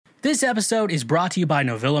This episode is brought to you by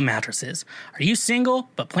Novilla Mattresses. Are you single,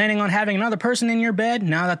 but planning on having another person in your bed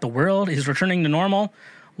now that the world is returning to normal?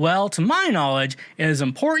 Well, to my knowledge, it is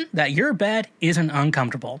important that your bed isn't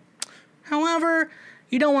uncomfortable. However,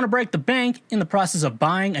 you don't want to break the bank in the process of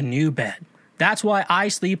buying a new bed. That's why I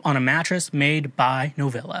sleep on a mattress made by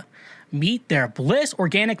Novilla. Meet their Bliss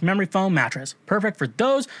Organic Memory Foam Mattress, perfect for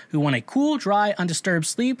those who want a cool, dry, undisturbed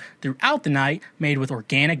sleep throughout the night, made with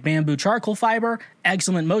organic bamboo charcoal fiber,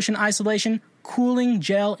 excellent motion isolation, cooling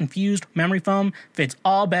gel-infused memory foam, fits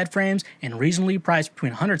all bed frames, and reasonably priced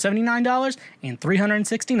between $179 and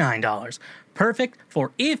 $369. Perfect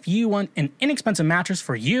for if you want an inexpensive mattress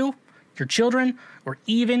for you, your children, or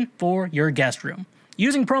even for your guest room.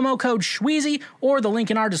 Using promo code SHWEEZY or the link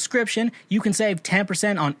in our description, you can save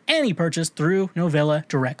 10% on any purchase through Novilla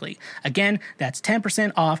directly. Again, that's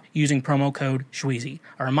 10% off using promo code SHWEEZY.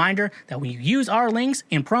 A reminder that when you use our links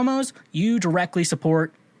and promos, you directly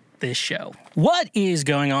support this show. What is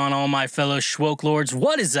going on, all my fellow Schwoke Lords?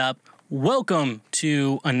 What is up? Welcome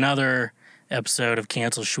to another episode of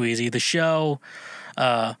Cancel Schweezy, the show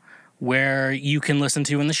where you can listen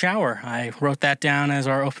to in the shower. I wrote that down as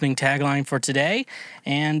our opening tagline for today,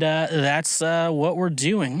 and that's what we're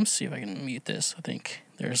doing. Let's see if I can mute this. I think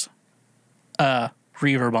there's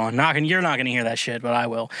reverb on. You're not going to hear that shit, but I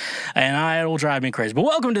will, and it will drive me crazy. But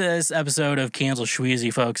welcome to this episode of Cancel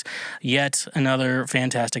Schweezy, folks. Yet another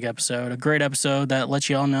fantastic episode, a great episode that lets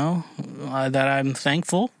you all know that I'm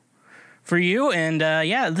thankful for you, and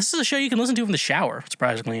this is a show you can listen to in the shower,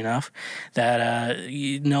 surprisingly enough, that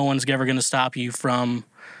no one's ever going to stop you from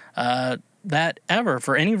that ever,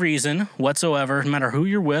 for any reason whatsoever, no matter who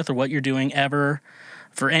you're with or what you're doing, ever,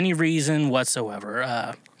 for any reason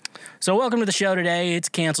whatsoever. So welcome to the show today. It's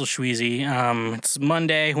Cancel Schweezy. It's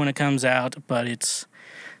Monday when it comes out, but it's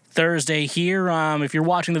Thursday here. If you're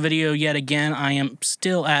watching the video yet again, I am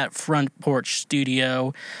still at Front Porch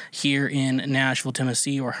Studio here in Nashville,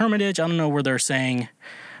 Tennessee, or Hermitage. I don't know where they're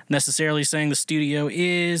necessarily saying the studio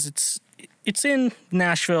is. It's in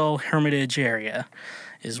Nashville, Hermitage area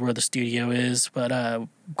is where the studio is, but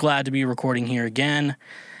glad to be recording here again.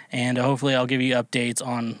 And hopefully I'll give you updates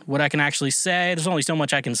on what I can actually say. There's only so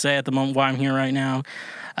much I can say at the moment while I'm here right now.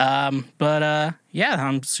 I'm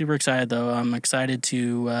super excited, though. I'm excited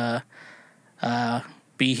to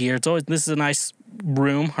be here. This is a nice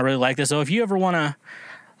room. I really like this. So if you ever want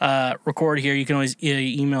to record here, you can always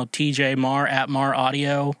email TJ Marr at Marr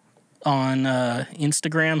Audio on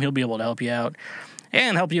Instagram. He'll be able to help you out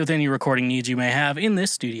and help you with any recording needs you may have in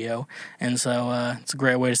this studio. And so it's a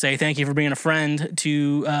great way to say thank you for being a friend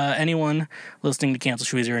to anyone listening to Cancel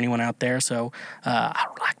Schweezy or anyone out there. So I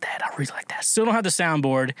like that. I really like that. Still don't have the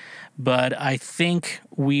soundboard, but I think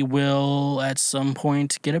we will at some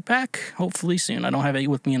point get it back, hopefully soon. I don't have it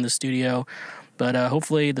with me in the studio, but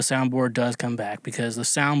hopefully the soundboard does come back, because the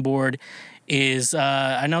soundboard is,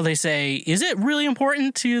 I know they say, is it really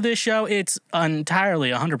important to this show? It's entirely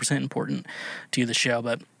 100% important to the show,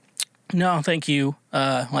 but no, thank you.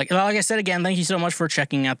 Like I said again, thank you so much for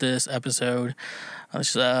checking out this episode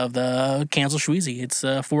of the Cancel Schweezy. It's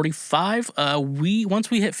 45. Once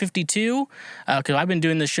we hit 52, because I've been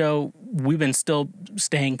doing this show, we've been still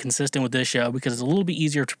staying consistent with this show because it's a little bit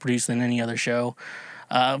easier to produce than any other show.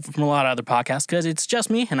 From a lot of other podcasts, because it's just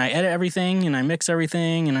me, and I edit everything, and I mix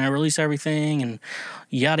everything, and I release everything, and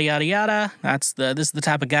yada, yada, yada. This is the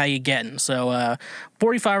type of guy you're getting. So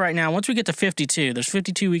 45 right now. Once we get to 52, there's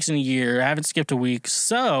 52 weeks in a year. I haven't skipped a week.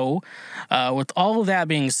 So with all of that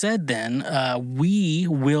being said, then, we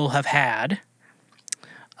will have had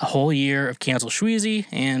a whole year of Cancel Schweezy,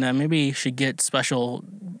 and maybe should get special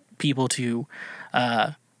people to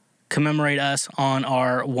commemorate us on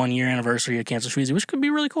our 1-year anniversary of Cancel Schweezy, which could be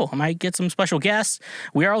really cool. I might get some special guests.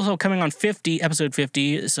 We are also coming on episode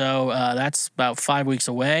 50, so that's about 5 weeks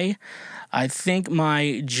away. I think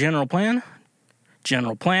my general plan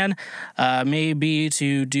may be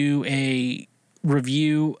to do a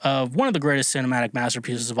review of one of the greatest cinematic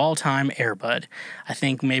masterpieces of all time, Air Bud. I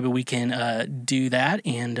think maybe we can do that,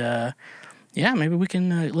 and maybe we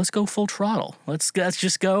can, let's go full throttle. Let's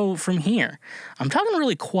just go from here. I'm talking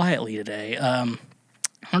really quietly today. I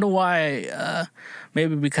don't know why,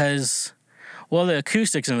 maybe because, well, the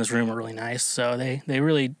acoustics in this room are really nice, so they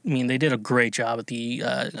really, they did a great job at the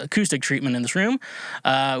acoustic treatment in this room,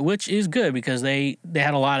 which is good, because they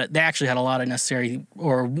actually had a lot of necessary,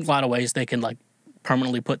 or a lot of ways they can, like,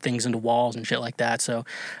 permanently put things into walls and shit like that, so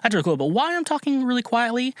that's really cool. But why I'm talking really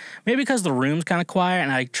quietly, maybe because the room's kind of quiet,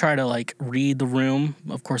 and I try to, like, read the room.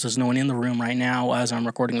 Of course, there's no one in the room right now as I'm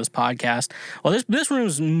recording this podcast. Well, this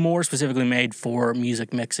room's more specifically made for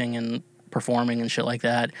music mixing and performing and shit like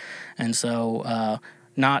that, and so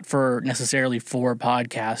not for necessarily for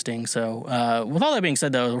podcasting. So with all that being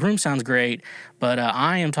said, though, the room sounds great, but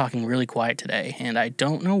I am talking really quiet today, and I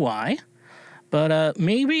don't know why. But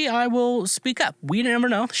maybe I will speak up. We never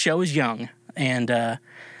know. The show is young. And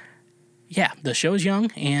yeah, the show is young,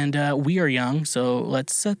 and we are young. So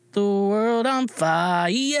let's set the world on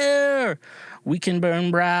fire. We can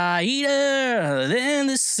burn brighter than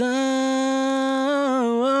the sun.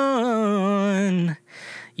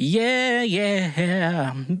 Yeah,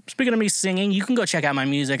 yeah. Speaking of me singing, you can go check out my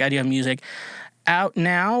music. I do have music out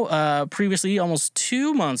now. Previously, almost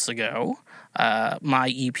 2 months ago,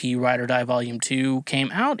 my EP Ride or Die Volume 2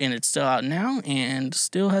 came out, and it's still out now, and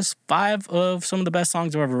still has 5 of some of the best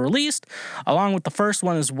songs I've ever released, along with the first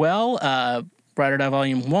one as well, Ride or Die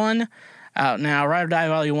Volume 1, out now. Ride or Die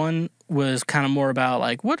Volume 1 was kind of more about,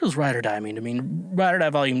 like, what does Ride or Die mean? I mean, Ride or Die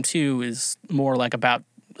Volume 2 is more, like, about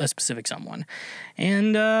a specific someone.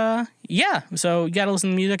 And, yeah, so you gotta listen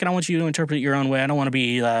to the music, and I want you to interpret it your own way. I don't want to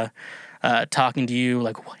be, talking to you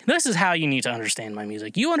like, this is how you need to understand my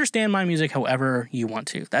music. You understand my music however you want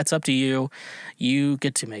to. That's up to you. You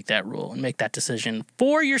get to make that rule and make that decision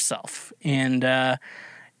for yourself. And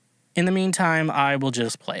in the meantime, I will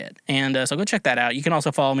just play it. And so go check that out. You can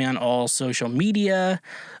also follow me on all social media.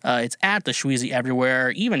 It's at The Shweezy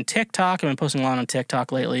everywhere. Even TikTok. I've been posting a lot on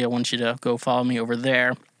TikTok lately. I want you to go follow me over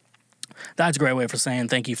there. That's a great way for saying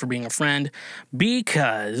thank you for being a friend,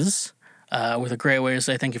 because with a great way to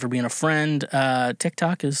say thank you for being a friend,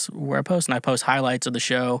 TikTok is where I post, and I post highlights of the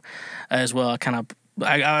show as well. I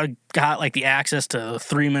got like the access to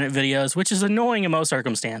 3-minute videos, which is annoying in most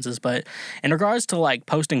circumstances, but in regards to like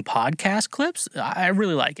posting podcast clips, I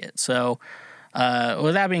really like it. So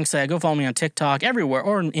with that being said, go follow me on TikTok, everywhere,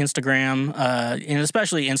 or on Instagram, and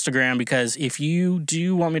especially Instagram, because if you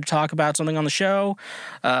do want me to talk about something on the show,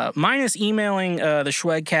 minus emailing the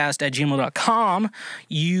shwegcast@gmail.com,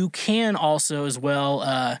 you can also as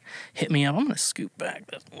well hit me up. I'm going to scoot back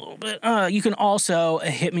this a little bit. You can also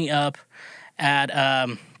hit me up at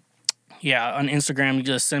on Instagram. You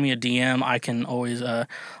just send me a DM. I can always I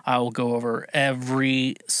will go over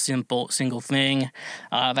every single thing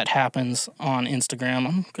that happens on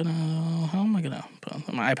Instagram. How am I gonna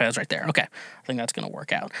put my iPad's right there? Okay, I think that's gonna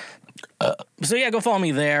work out. So yeah, go follow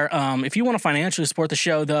me there. If you want to financially support the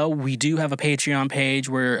show, though, we do have a Patreon page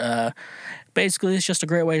where basically it's just a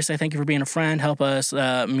great way to say thank you for being a friend, help us,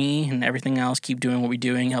 me and everything else, keep doing what we're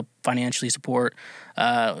doing, help financially support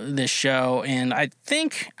this show. And I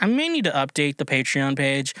think I may need to update the Patreon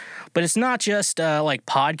page, but it's not just like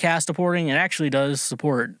podcast supporting. It actually does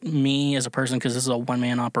support me as a person, because this is a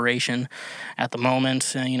one-man operation at the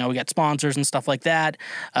moment. We got sponsors and stuff like that.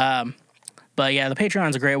 But yeah, the Patreon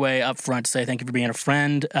is a great way up front to say thank you for being a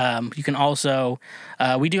friend. You can also,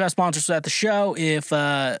 we do have sponsors at the show. If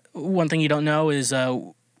one thing you don't know is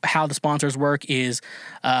how the sponsors work is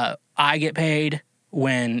I get paid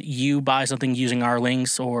when you buy something using our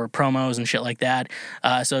links or promos and shit like that.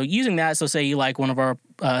 So using that, so say you like one of our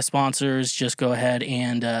sponsors, just go ahead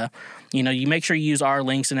and you make sure you use our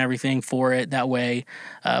links and everything for it. That way,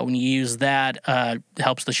 when you use that, it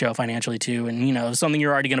helps the show financially too. And, something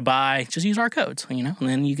you're already going to buy, just use our codes, and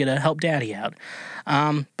then you get to help daddy out.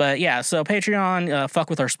 But yeah, so Patreon, fuck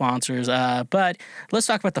with our sponsors. But let's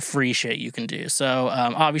talk about the free shit you can do. So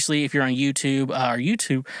obviously, if you're on YouTube,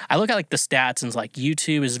 I look at like the stats and it's like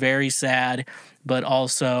YouTube is very sad, but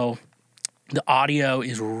also the audio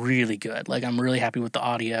is really good. Like, I'm really happy with the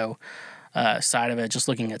audio side of it, just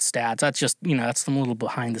looking at stats. That's just, that's some little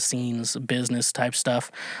behind the scenes business type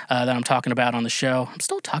stuff that I'm talking about on the show. I'm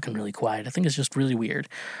still talking really quiet. I think it's just really weird.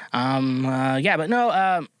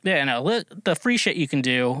 The free shit you can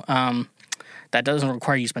do, that doesn't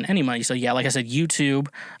require you to spend any money. So yeah, like I said, YouTube,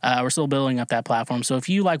 we're still building up that platform. So if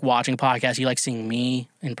you like watching podcasts, you like seeing me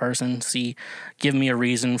in person, give me a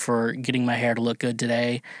reason for getting my hair to look good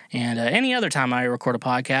today. And any other time I record a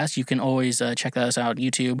podcast, you can always check us out on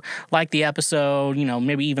YouTube. Like the episode,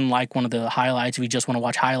 maybe even like one of the highlights if you just want to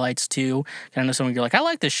watch highlights too. I know some of you are like, I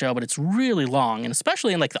like this show, but it's really long. And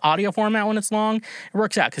especially in like the audio format when it's long, it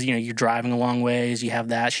works out because, you're driving a long ways, you have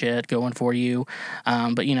that shit going for you.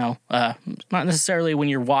 But not necessarily when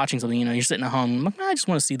you're watching something, you're sitting at home, like, I just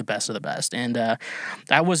want to see the best of the best. And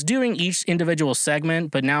I was doing each individual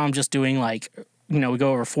segment, but now I'm just doing like, we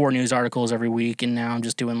go over 4 news articles every week, and now I'm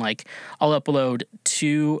just doing like, I'll upload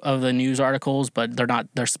 2 of the news articles, but they're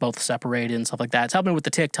both separated and stuff like that. It's helping with the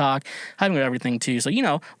TikTok, helping with everything too. So,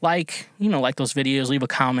 like those videos, leave a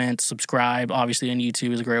comment, subscribe. Obviously on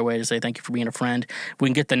YouTube is a great way to say thank you for being a friend. If we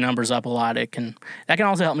can get the numbers up a lot, that can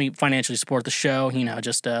also help me financially support the show,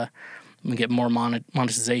 get more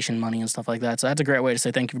monetization money and stuff like that. So that's a great way to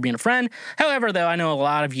say thank you for being a friend. However, though, I know a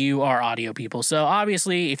lot of you are audio people. So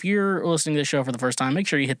obviously, if you're listening to the show for the first time, make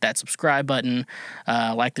sure you hit that subscribe button,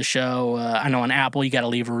 like the show. I know on Apple, you got to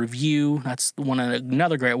leave a review. That's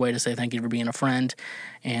another great way to say thank you for being a friend,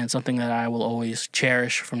 and something that I will always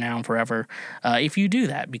cherish from now and forever if you do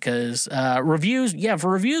that, because reviews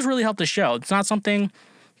really help the show. It's not something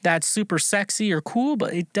that's super sexy or cool,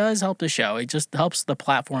 but it does help the show. It just helps the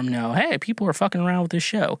platform know, hey, people are fucking around with this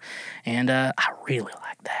show. And I really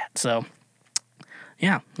like that. So,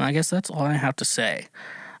 yeah, I guess that's all I have to say.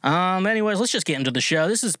 Anyways, let's just get into the show.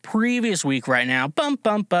 This is previous week right now. Bum,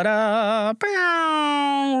 bum, ba-da,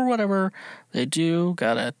 bow, or whatever they do.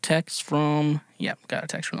 Got a text from the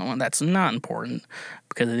one. That's not important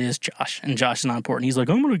because it is Josh, and Josh is not important. He's like,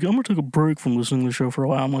 I'm gonna take a break from listening to the show for a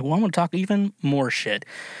while. I'm like, well, I'm gonna talk even more shit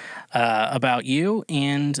about you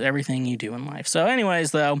and everything you do in life. So anyways,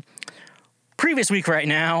 though, previous week right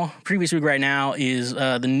now is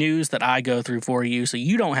the news that I go through for you, so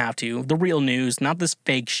you don't have to. The real news, not this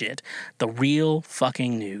fake shit. The real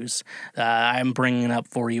fucking news. I'm bringing it up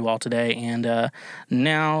for you all today, and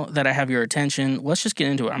now that I have your attention, let's just get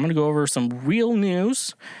into it. I'm going to go over some real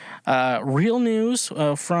news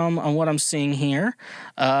from what I'm seeing here.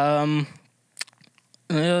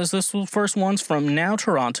 This first one's from Now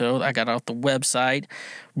Toronto. I got off the website.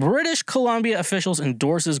 British Columbia officials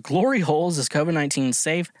endorses glory holes as COVID-19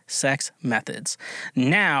 safe sex methods.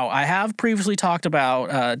 Now, I have previously talked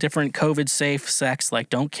about different COVID-safe sex, like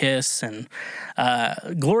don't kiss, and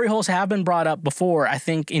glory holes have been brought up before. I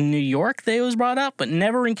think in New York they was brought up, but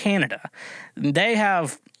never in Canada. They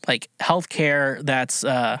have like healthcare that's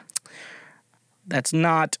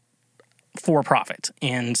not for profit,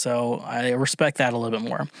 and so I respect that a little bit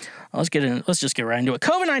more. Let's just get right into it.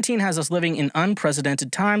 COVID-19 has us living in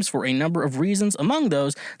unprecedented times for a number of reasons. Among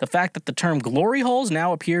those, the fact that the term glory holes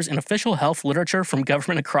now appears in official health literature from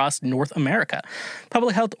government across North America.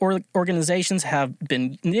 Public health organizations have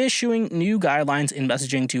been issuing new guidelines and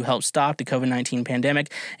messaging to help stop the COVID-19 pandemic,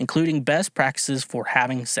 including best practices for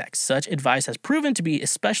having sex. Such advice has proven to be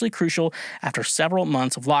especially crucial after several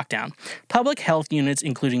months of lockdown. Public health units,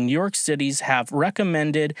 including New York City's, have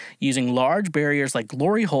recommended using large barriers like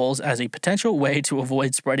glory holes as a potential way to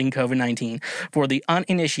avoid spreading COVID-19. For the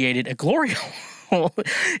uninitiated, a glory hole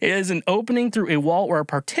is an opening through a wall or a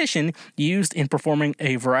partition used in performing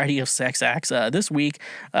a variety of sex acts. This week,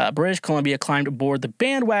 British Columbia climbed aboard the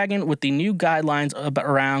bandwagon with the new guidelines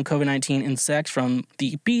around COVID-19 and sex from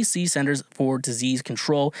the BC Centers for Disease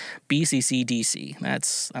Control, BCCDC.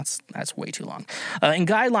 That's way too long. In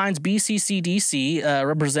guidelines, BCCDC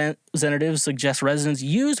representatives suggest residents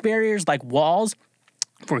use barriers like walls,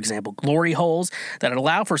 for example, glory holes, that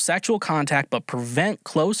allow for sexual contact but prevent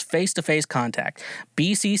close face-to-face contact.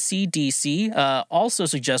 BCCDC also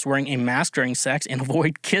suggests wearing a mask during sex and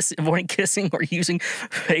avoiding kissing or using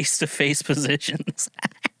face-to-face positions.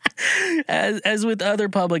 As with other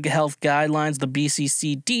public health guidelines, the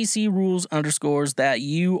BCCDC rules underscores that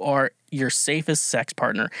you are your safest sex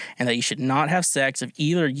partner and that you should not have sex if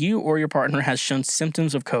either you or your partner has shown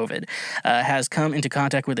symptoms of COVID, has come into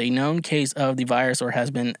contact with a known case of the virus, or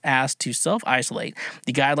has been asked to self-isolate.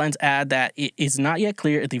 The guidelines add that it is not yet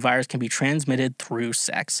clear if the virus can be transmitted through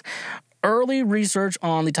sex. Early research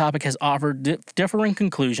on the topic has offered differing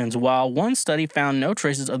conclusions. While one study found no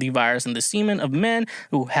traces of the virus in the semen of men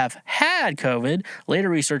who have had COVID, later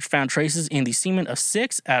research found traces in the semen of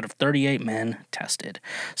 6 out of 38 men tested.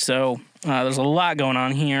 So there's a lot going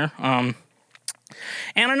on here. And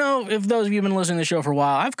I know if those of you have been listening to the show for a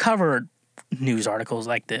while, I've covered news articles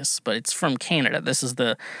like this, but it's from Canada. This is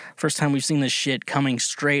the first time we've seen this shit coming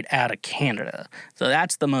straight out of Canada. So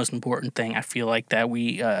that's the most important thing I feel like that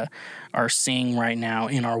we are seeing right now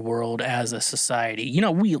in our world as a society. You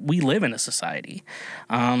know, we live in a society.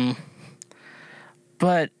 But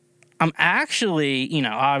I'm actually,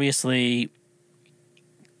 obviously,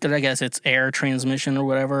 I guess it's air transmission or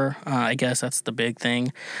whatever. I guess that's the big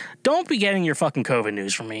thing. Don't be getting your fucking COVID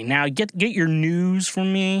news from me. Now, get your news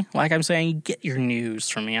from me. Like I'm saying, get your news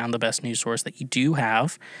from me. I'm the best news source that you do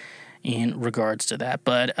have in regards to that.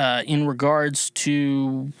 But in regards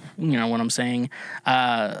to, what I'm saying,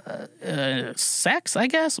 sex, I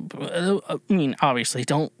guess. Obviously,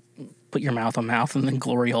 don't put your mouth on mouth and then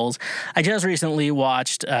glory holes. I just recently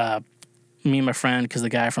watched me and my friend, because the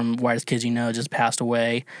guy from Whitest Kids You Know just passed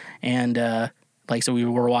away, and so we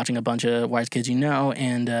were watching a bunch of Whitest Kids You Know,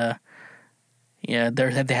 and they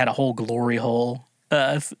had a whole glory hole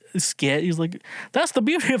skit. He's like, that's the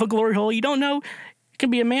beauty of a glory hole. You don't know, it can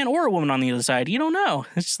be a man or a woman on the other side. You don't know.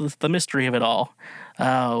 It's just the mystery of it all.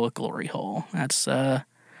 Oh, a glory hole. That's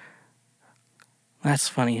That's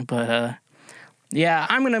funny, but yeah,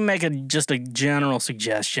 I'm gonna make just a general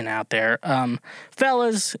suggestion out there,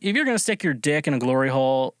 fellas. If you're gonna stick your dick in a glory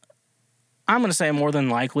hole, I'm gonna say more than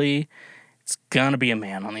likely it's gonna be a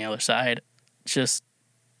man on the other side. Just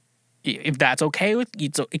if that's okay with you,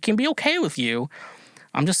 it can be okay with you.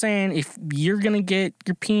 I'm just saying, if you're going to get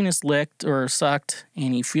your penis licked or sucked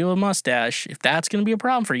and you feel a mustache, if that's going to be a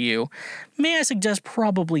problem for you, may I suggest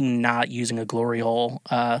probably not using a glory hole.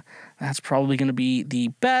 That's probably going to be the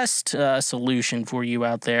best solution for you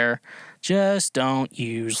out there. Just don't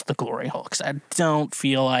use the glory hole, because I don't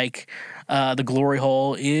feel like the glory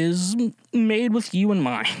hole is made with you in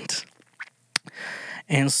mind.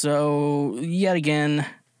 And so, yet again,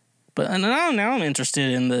 but now I'm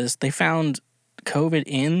interested in this. They found COVID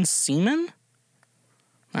in semen?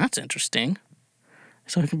 That's interesting.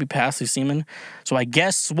 So it can be passed through semen. So I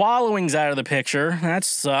guess swallowing's out of the picture. That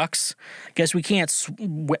sucks. Guess we can't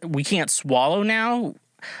swallow now.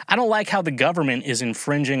 I don't like how the government is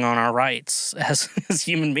infringing on our rights as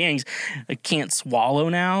human beings. I can't swallow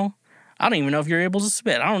now. I don't even know if you're able to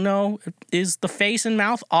spit. I don't know. Is the face and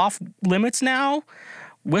mouth off limits now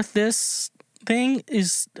with this thing?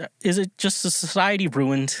 Is it just a society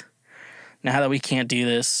ruined? Now that we can't do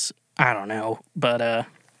this, I don't know, but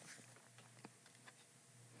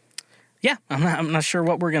yeah, I'm not sure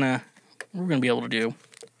what we're gonna be able to do.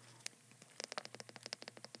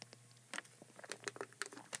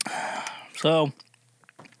 So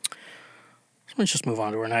let's just move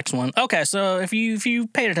on to our next one. Okay, so if you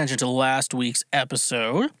paid attention to last week's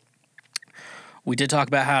episode, we did talk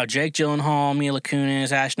about how Jake Gyllenhaal, Mila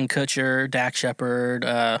Kunis, Ashton Kutcher, Dax Shepard,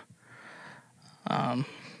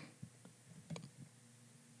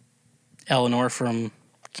 Eleanor from,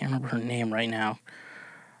 I can't remember her name right now,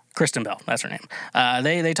 Kristen Bell, that's her name.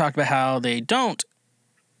 They talked about how they don't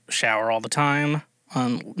shower all the time,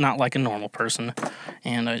 not like a normal person.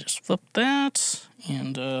 And I just flipped that,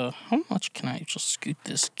 and how much can I just scoot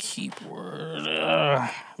this keyboard?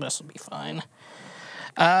 This will be fine.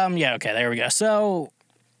 Yeah, okay, there we go. So,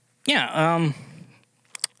 yeah,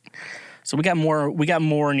 so we got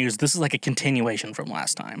more news. This is like a continuation from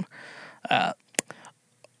last time.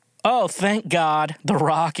 Oh, thank God, The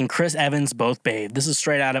Rock and Chris Evans both bathed. This is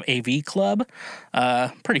straight out of AV Club.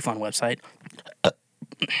 Pretty fun website.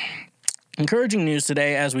 Encouraging news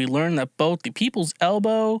today as we learn that both the People's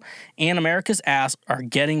Elbow and America's Ass are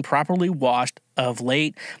getting properly washed of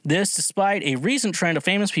late. This despite a recent trend of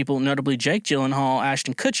famous people, notably Jake Gyllenhaal,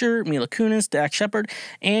 Ashton Kutcher, Mila Kunis, Dax Shepard,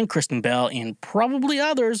 and Kristen Bell, and probably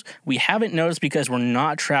others we haven't noticed because we're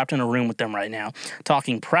not trapped in a room with them right now,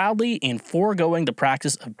 talking proudly and foregoing the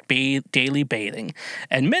practice of daily bathing.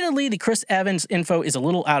 Admittedly, the Chris Evans info is a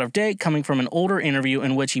little out of date, coming from an older interview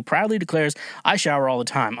in which he proudly declares, "I shower all the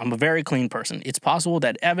time. I'm a very clean person." It's possible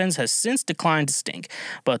that Evans has since declined to stink,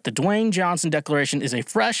 but the Dwayne Johnson declaration is as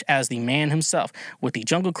fresh as the man himself, with the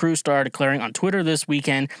Jungle Cruise star declaring on Twitter this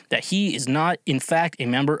weekend that he is not, in fact, a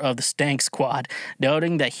member of the Stank Squad,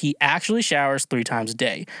 noting that he actually showers 3 times a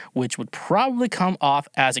day, which would probably come off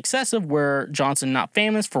as excessive were Johnson not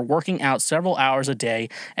famous for working out several hours a day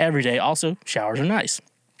every day. Also, showers are nice.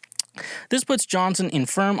 This puts Johnson in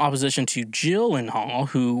firm opposition to Gyllenhaal,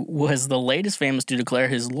 who was the latest famous to declare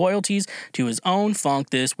his loyalties to his own funk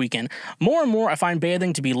this weekend. More and more, I find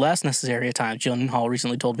bathing to be less necessary at times, Gyllenhaal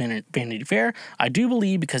recently told Vanity Fair. "I do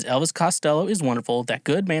believe, because Elvis Costello is wonderful, that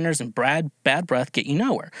good manners and bad breath get you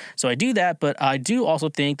nowhere. So I do that, but I do also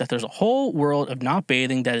think that there's a whole world of not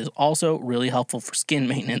bathing that is also really helpful for skin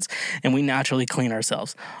maintenance, and we naturally clean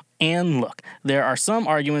ourselves." And look, there are some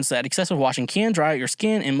arguments that excessive washing can dry out your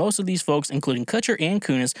skin, and most of these folks, including Kutcher and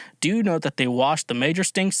Kunis, do note that they wash the major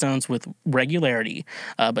stink zones with regularity.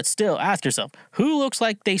 But still, ask yourself, who looks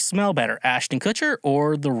like they smell better, Ashton Kutcher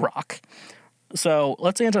or The Rock? So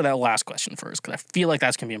let's answer that last question first, because I feel like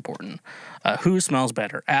that's going to be important. Who smells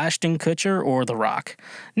better, Ashton Kutcher or The Rock?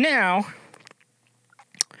 Now,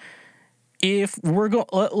 if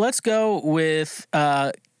let's go with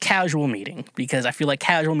casual meeting, because I feel like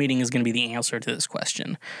casual meeting is going to be the answer to this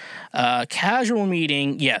question. Casual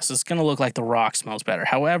meeting, yes, it's going to look like The Rock smells better.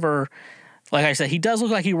 However, like I said, he does look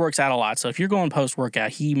like he works out a lot. So if you're going post-workout,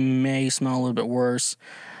 he may smell a little bit worse.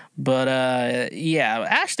 But yeah,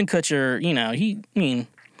 Ashton Kutcher,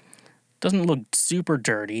 doesn't look super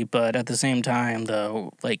dirty, but at the same time,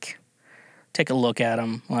 though, like, take a look at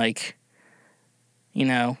him, like,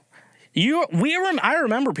 I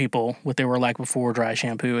remember people, what they were like before dry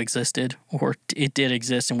shampoo existed, or it did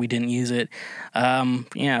exist and we didn't use it. I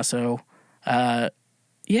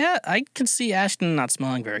can see Ashton not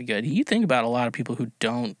smelling very good. You think about a lot of people who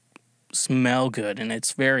don't smell good, and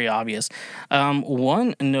it's very obvious.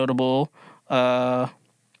 One notable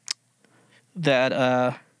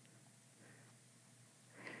that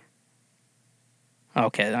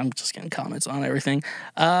okay, I'm just getting comments on everything.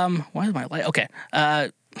 Why is my light? Okay.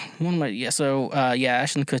 Ashton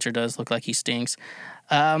Kutcher does look like he stinks.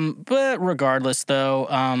 But regardless,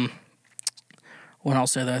 though, when I'll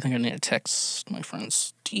say that, I think I need to text my friend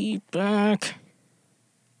Steve back.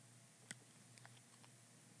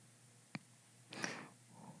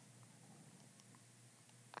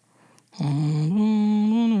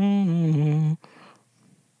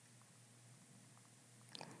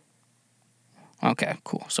 Okay,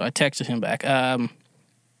 cool. So I texted him back.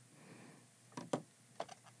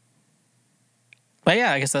 But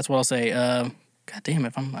yeah, I guess that's what I'll say. God damn,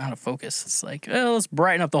 if I'm out of focus, it's like, well, let's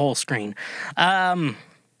brighten up the whole screen. But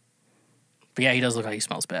yeah, he does look like he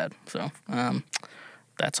smells bad. So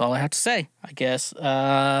that's all I have to say, I guess.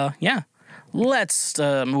 Yeah. Let's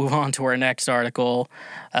move on to our next article.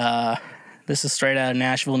 This is straight out of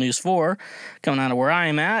Nashville News 4, coming out of where I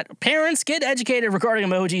am at. Parents get educated regarding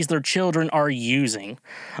emojis their children are using.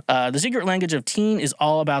 The secret language of teen is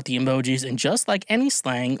all about the emojis, and just like any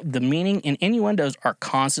slang, the meaning and innuendos are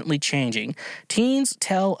constantly changing. Teens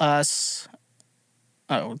tell us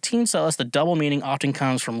the double meaning often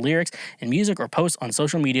comes from lyrics in music or posts on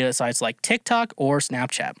social media sites like TikTok or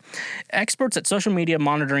Snapchat. Experts at social media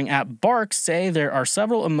monitoring app Bark say there are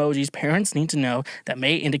several emojis parents need to know that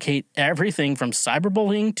may indicate everything from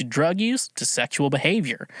cyberbullying to drug use to sexual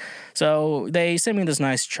behavior. So they sent me this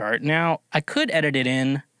nice chart. Now, I could edit it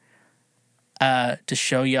in to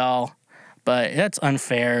show y'all, but that's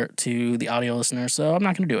unfair to the audio listeners, so I'm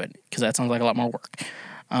not going to do it because that sounds like a lot more work.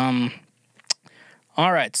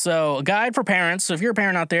 All right, so a guide for parents. So if you're a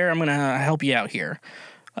parent out there, I'm going to help you out here.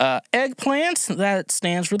 Eggplant, that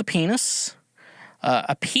stands for the penis.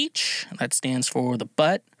 A peach, that stands for the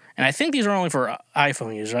butt. And I think these are only for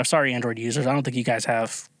iPhone users. I'm sorry, Android users. I don't think you guys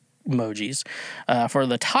have emojis. For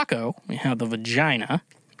the taco, we have the vagina.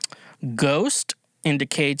 Ghost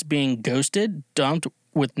indicates being ghosted, dumped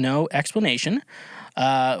with no explanation.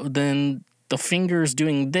 Then the fingers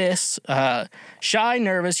doing this, shy,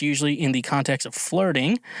 nervous, usually in the context of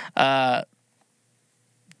flirting.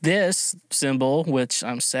 This symbol, which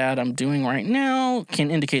I'm sad I'm doing right now,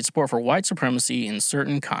 can indicate support for white supremacy in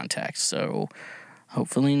certain contexts. So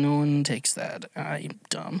hopefully no one takes that. I'm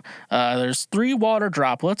dumb. There's 3 water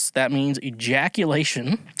droplets. That means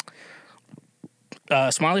ejaculation.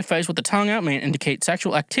 Smiley face with the tongue out may indicate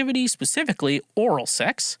sexual activity, specifically oral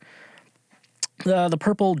sex. The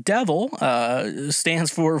purple devil stands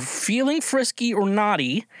for feeling frisky or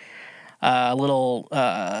naughty. A little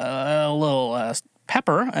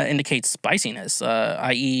pepper indicates spiciness,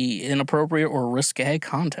 i.e. inappropriate or risque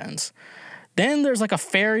contents. Then there's like a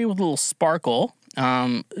fairy with a little sparkle,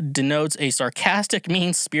 denotes a sarcastic,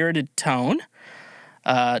 mean-spirited tone.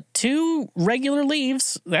 2 regular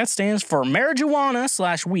leaves, that stands for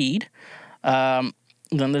marijuana/weed.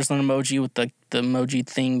 Then there's an emoji with the emoji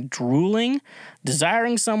thing drooling.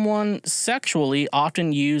 Desiring someone sexually,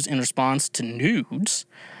 often used in response to nudes.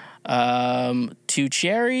 2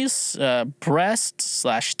 cherries,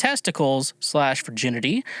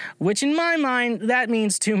 breasts/testicles/virginity, which in my mind, that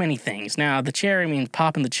means too many things. Now, the cherry means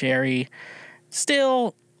popping the cherry.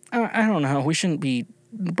 Still, I don't know. We shouldn't be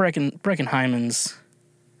breaking hymens.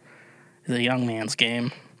 Is a young man's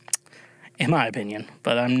game, in my opinion.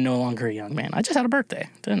 But I'm no longer a young man. I just had a birthday,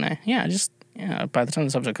 didn't I? Yeah, by the time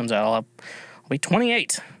this episode comes out, I'll be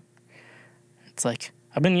 28. It's like,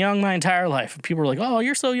 I've been young my entire life. People are like, oh,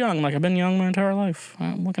 you're so young. I'm like, I've been young my entire life.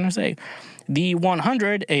 What can I say? The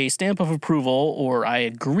 100, a stamp of approval, or I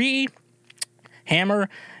agree. Hammer,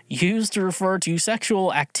 used to refer to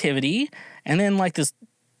sexual activity. And then like this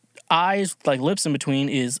eyes, like lips in between,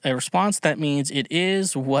 is a response that means it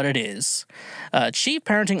is what it is. Chief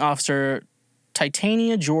Parenting Officer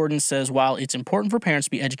Titania Jordan says, while it's important for parents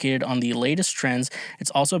to be educated on the latest trends, it's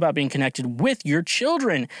also about being connected with your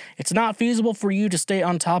children. It's not feasible for you to stay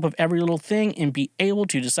on top of every little thing and be able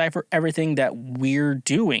to decipher everything that we're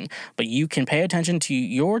doing. But you can pay attention to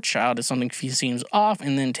your child if something seems off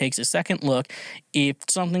and then takes a second look. If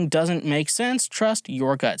something doesn't make sense, trust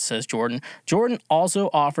your gut, says Jordan. Jordan also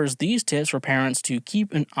offers these tips for parents to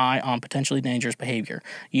keep an eye on potentially dangerous behavior.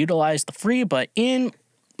 Utilize the free but in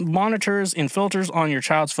monitors and filters on your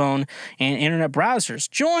child's phone and internet browsers.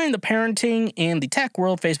 Join the Parenting and the Tech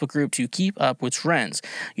World Facebook group to keep up with trends.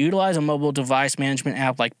 Utilize a mobile device management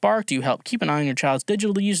app like Bark to help keep an eye on your child's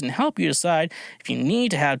digital use and help you decide if you need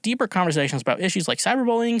to have deeper conversations about issues like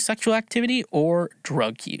cyberbullying, sexual activity, or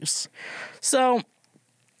drug use. So,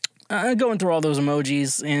 going through all those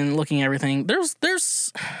emojis and looking at everything,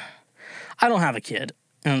 there's I don't have a kid.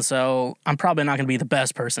 And so I'm probably not going to be the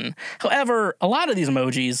best person. However, a lot of these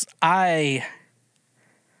emojis, I'm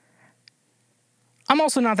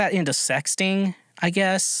also not that into sexting, I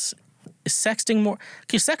guess. Is sexting more...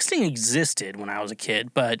 Okay, sexting existed when I was a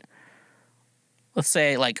kid, but let's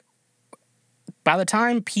say, like, by the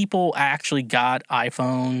time people actually got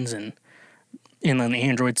iPhones and then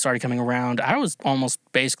Android started coming around, I was almost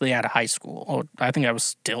basically out of high school. Or I think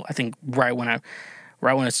right when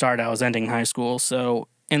it started, I was ending high school. So,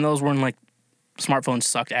 and those weren't like smartphones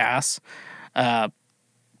sucked ass. But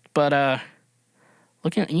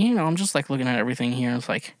I'm just like looking at everything here. It's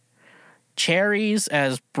like cherries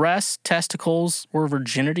as breasts, testicles, or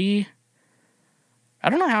virginity. I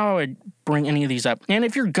don't know how I would bring any of these up. And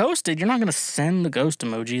if you're ghosted, you're not going to send the ghost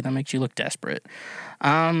emoji. That makes you look desperate.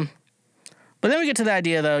 But then we get to the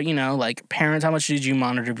idea, though, like parents, how much did you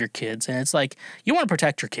monitor your kids? And it's like, you want to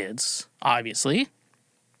protect your kids, obviously.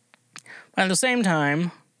 But at the same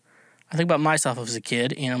time, I think about myself as a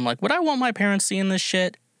kid, and I'm like, would I want my parents seeing this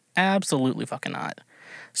shit? Absolutely fucking not.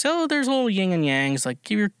 So there's a little yin and yang. It's like,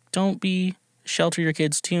 shelter your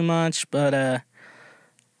kids too much, but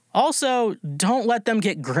also don't let them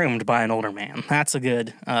get groomed by an older man. That's a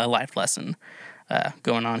good life lesson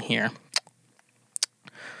going on here.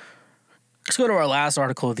 Let's go to our last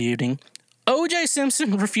article of the evening. O.J.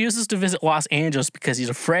 Simpson refuses to visit Los Angeles because he's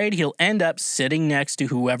afraid he'll end up sitting next to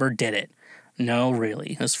whoever did it. No,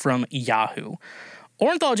 really. This is from Yahoo.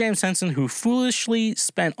 Orenthal James Simpson, who foolishly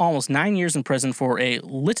spent almost 9 years in prison for a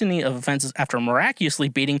litany of offenses after miraculously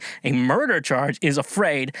beating a murder charge, is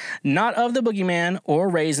afraid not of the boogeyman or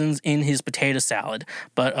raisins in his potato salad,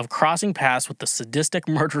 but of crossing paths with the sadistic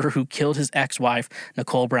murderer who killed his ex-wife,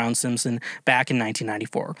 Nicole Brown Simpson, back in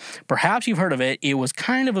 1994. Perhaps you've heard of it. It was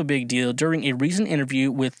kind of a big deal. During a recent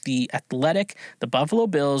interview with The Athletic, the Buffalo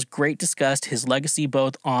Bills great discussed his legacy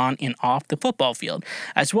both on and off the football field,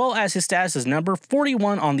 as well as his status as number 41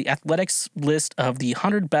 on the Athletics list of the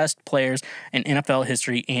 100 best players in NFL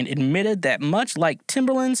history, and admitted that much like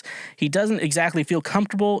Timberlands, he doesn't exactly feel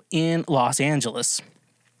comfortable in Los Angeles.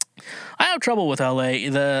 I have trouble with LA.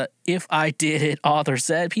 The "if I did it" author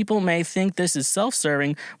said, people may think this is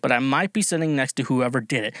self-serving, but I might be sitting next to whoever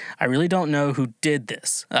did it. I really don't know who did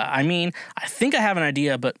this. I think I have an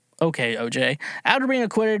idea, but okay, OJ. After being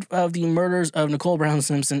acquitted of the murders of Nicole Brown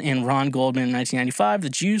Simpson and Ron Goldman in 1995, the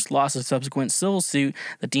Juice lost a subsequent civil suit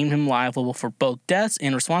that deemed him liable for both deaths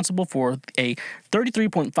and responsible for a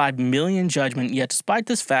 $33.5 million judgment. Yet despite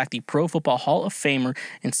this fact, the Pro Football Hall of Famer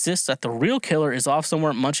insists that the real killer is off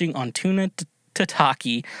somewhere munching on tuna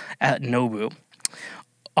tataki at Nobu.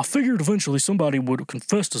 I figured eventually somebody would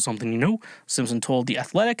confess to something, Simpson told The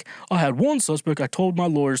Athletic. I had one suspect I told my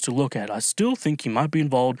lawyers to look at. I still think he might be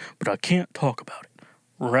involved, but I can't talk about it.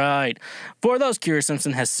 Right. For those curious,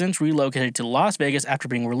 Simpson has since relocated to Las Vegas after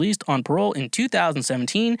being released on parole in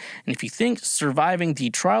 2017, and if you think surviving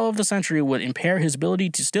the trial of the century would impair his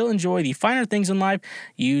ability to still enjoy the finer things in life,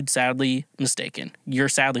 You're sadly mistaken. I'm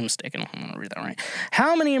going to read that right.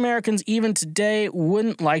 How many Americans even today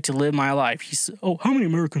wouldn't like to live my life? He said, how many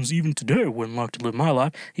Americans even today wouldn't like to live my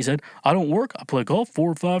life? He said, I don't work. I play golf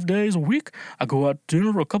 4 or 5 days a week. I go out to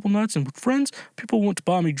dinner a couple nights and with friends. People want to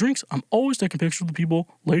buy me drinks. I'm always taking pictures of the people.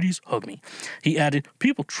 Ladies, hug me. He added,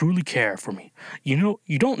 people truly care for me. You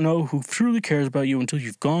don't know who truly cares about you until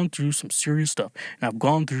you've gone through some serious stuff. And I've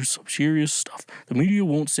gone through some serious stuff. The media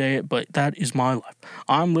won't say it, but that is my life.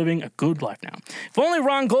 I'm living a good life now. If only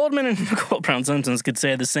Ron Goldman and Nicole Brown Simpson could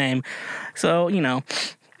say the same. So, a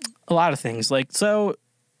lot of things. Does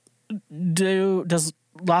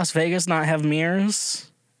Las Vegas not have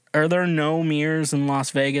mirrors? Are there no mirrors in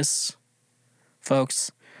Las Vegas,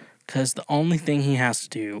 folks? Because the only thing he has to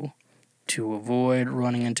do to avoid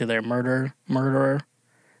running into their murderer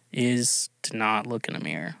is to not look in a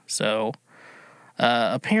mirror. So,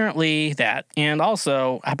 apparently that. And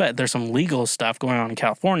also, I bet there's some legal stuff going on in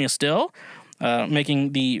California still,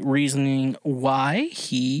 making the reasoning why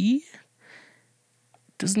he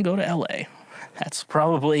doesn't go to L.A. That's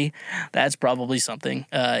probably something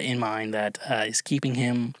in mind that is keeping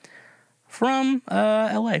him from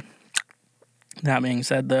L.A. That being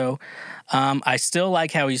said, though, I still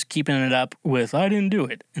like how he's keeping it up with I didn't do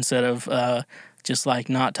it instead of just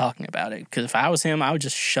not talking about it. Because if I was him, I would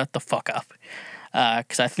just shut the fuck up.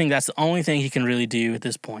 Because I think that's the only thing he can really do at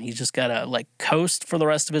this point. He's just got to coast for the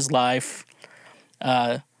rest of his life,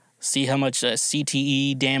 see how much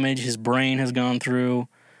CTE damage his brain has gone through.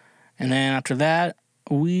 And then after that,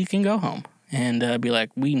 we can go home. And be like,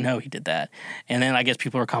 we know he did that. And then I guess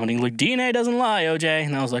people are commenting, DNA doesn't lie, OJ.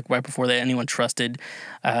 And I was like, right before that, anyone trusted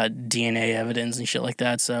DNA evidence and shit like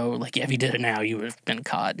that. So, if he did it now, you would have been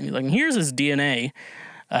caught. And he's like, here's his DNA.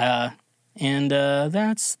 And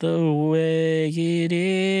that's the way it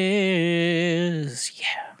is.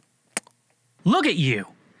 Yeah. Look at you.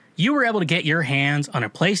 You were able to get your hands on a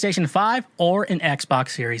PlayStation 5 or an Xbox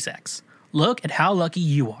Series X. Look at how lucky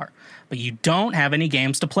you are. But you don't have any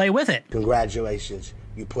games to play with it. Congratulations.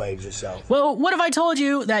 You played yourself. Well, what if I told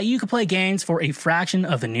you that you could play games for a fraction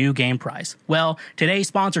of the new game price? Well, today's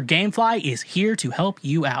sponsor, GameFly, is here to help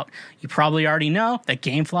you out. You probably already know that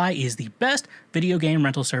GameFly is the best video game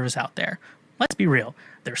rental service out there. Let's be real.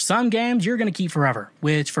 There's some games you're going to keep forever,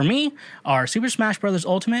 which for me are Super Smash Bros.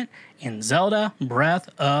 Ultimate and Zelda Breath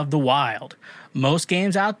of the Wild. Most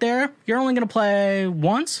games out there, you're only going to play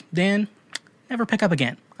once, then never pick up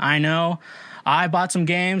again. I know. I bought some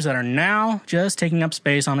games that are now just taking up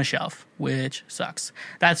space on a shelf, which sucks.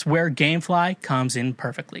 That's where GameFly comes in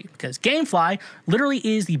perfectly, because GameFly literally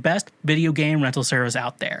is the best video game rental service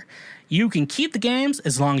out there. You can keep the games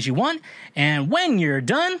as long as you want, and when you're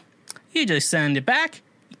done, you just send it back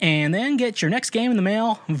and then get your next game in the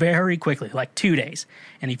mail very quickly, like 2 days.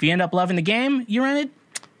 And if you end up loving the game you rented,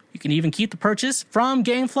 you can even keep the purchase from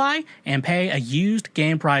GameFly and pay a used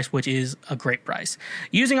game price, which is a great price.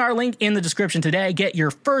 Using our link in the description today, get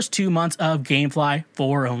your first 2 months of GameFly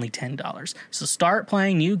for only $10. So start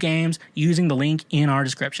playing new games using the link in our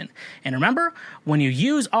description. And remember, when you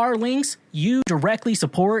use our links, you directly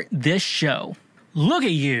support this show. Look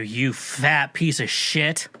at you, you fat piece of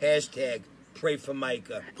shit. Hashtag pray for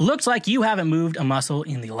Micah. Looks like you haven't moved a muscle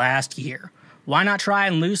in the last year. Why not try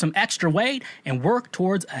and lose some extra weight and work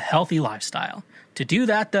towards a healthy lifestyle? To do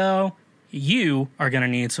that, though, you are going to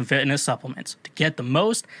need some fitness supplements to get the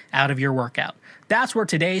most out of your workout. That's where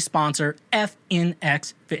today's sponsor,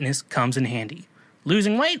 FNX Fitness, comes in handy.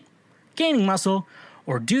 Losing weight? Gaining muscle?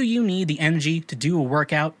 Or do you need the energy to do a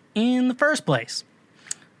workout in the first place?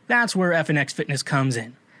 That's where FNX Fitness comes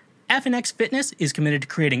in. FNX Fitness is committed to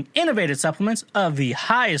creating innovative supplements of the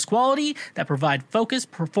highest quality that provide focus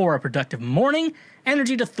for a productive morning,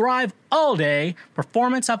 energy to thrive all day,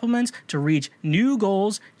 performance supplements to reach new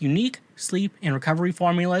goals, unique sleep and recovery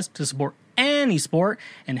formulas to support any sport,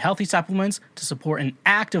 and healthy supplements to support an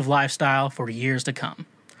active lifestyle for years to come.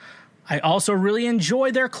 I also really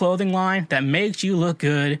enjoy their clothing line that makes you look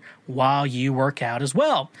good while you work out as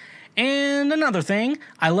well. And another thing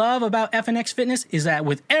I love about FNX Fitness is that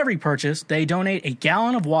with every purchase, they donate a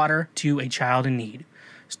gallon of water to a child in need.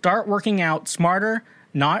 Start working out smarter,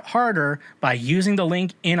 not harder, by using the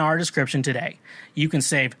link in our description today. You can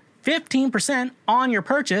save 15% on your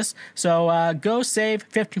purchase, so go save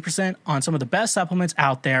 15% on some of the best supplements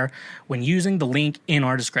out there when using the link in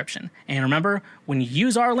our description. And remember, when you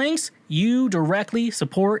use our links, you directly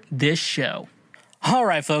support this show. All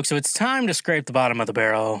right, folks, so it's time to scrape the bottom of the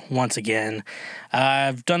barrel once again.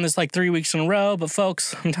 I've done this like 3 weeks in a row, but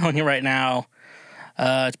folks, I'm telling you right now,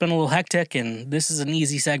 it's been a little hectic, and this is an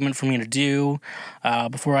easy segment for me to do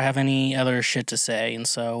before I have any other shit to say. And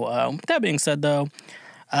so, with that being said, though,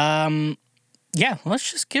 yeah,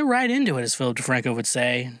 let's just get right into it, as Philip DeFranco would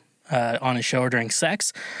say on his show during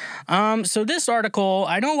sex. So this article,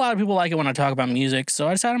 I know a lot of people like it when I talk about music, so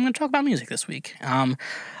I decided I'm going to talk about music this week.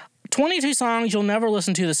 22 songs you'll never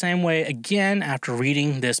listen to the same way again after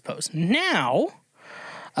reading this post. Now,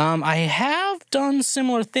 I have done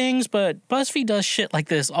similar things, but BuzzFeed does shit like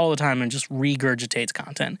this all the time and just regurgitates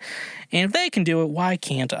content. And if they can do it, why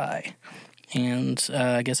can't I? And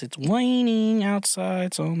I guess it's raining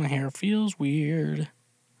outside, so my hair feels weird.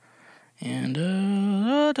 And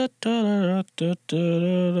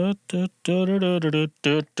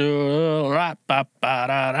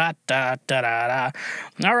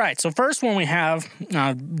all right, so first one we have,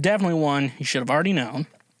 definitely one you should have already known.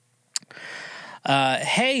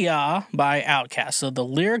 Hey Ya by Outkast. So the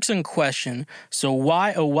lyrics in question, so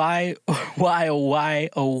why are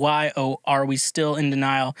we still in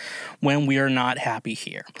denial when we are not happy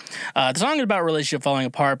here? The song is about a relationship falling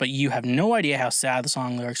apart, but you have no idea how sad the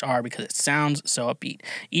song lyrics are because it sounds so upbeat.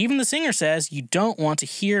 Even the singer says, you don't want to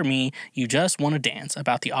hear me, you just want to dance,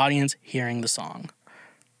 about the audience hearing the song.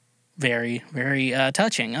 Very, very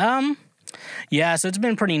touching. Yeah, so it's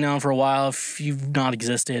been pretty known for a while. If you've not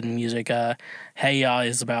existed in music, Hey Ya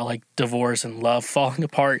is about, like, divorce and love falling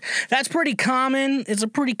apart. That's pretty common. It's a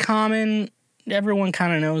pretty common, everyone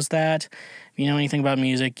kind of knows that. If you know anything about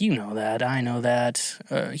music, you know that. I know that.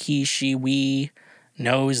 He, she, we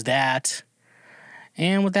knows that.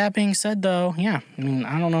 And with that being said, though, yeah, I mean,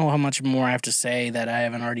 I don't know how much more I have to say that I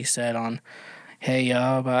haven't already said on Hey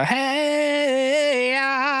Ya, but Hey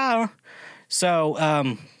Ya. So,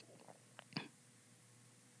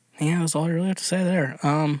 yeah, that's all I really have to say there.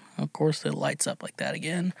 Of course, it lights up like that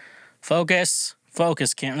again. Focus.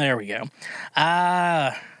 Focus cam. There we go.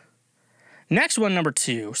 Next one, number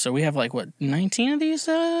 2. So we have 19 of these?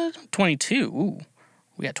 22. Ooh.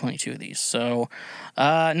 We got 22 of these. So,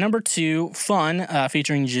 number 2, Fun,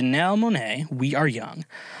 featuring Janelle Monáe, We Are Young.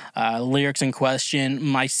 Lyrics in question: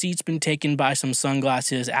 my seat's been taken by some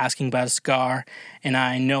sunglasses asking about a scar, and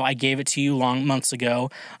I know I gave it to you months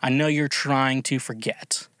ago. I know you're trying to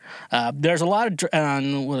forget. There's a lot of,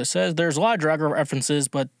 there's a lot of drug references,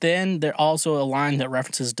 but then there's also a line that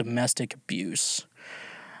references domestic abuse.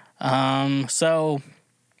 So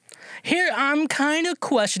here I'm kind of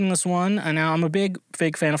questioning this one. And now I'm a big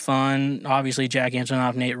fan of Fun. Obviously, Jack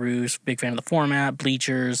Antonoff, Nate Ruess, big fan of the format,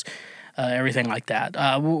 Bleachers, everything like that.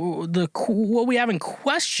 What we have in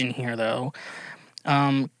question here, though,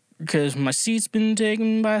 because my seat's been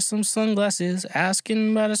taken by some sunglasses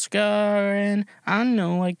asking about a scar, and I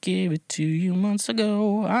know I gave it to you months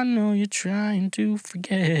ago. I know you're trying to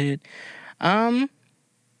forget.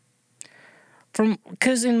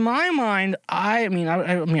 Because in my mind, I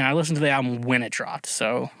listened to the album when it dropped,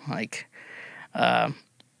 so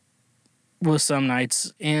with Some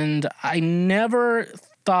Nights, and I never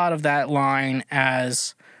thought of that line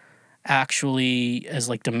as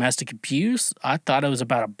domestic abuse. I thought it was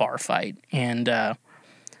about a bar fight, and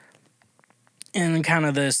kind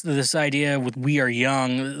of this idea with We Are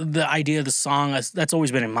Young, the idea of the song that's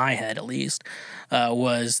always been in my head, at least,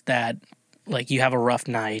 was that you have a rough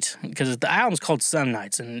night, because the album's called Some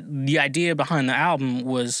Nights, and the idea behind the album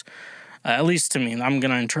was, at least to me,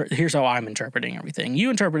 here's how I'm interpreting everything. You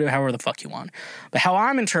interpret it however the fuck you want, but how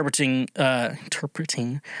I'm interpreting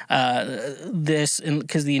this,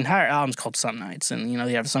 because the entire album's called Some Nights, and you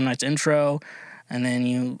have Some Nights intro, and then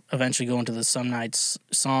you eventually go into the Some Nights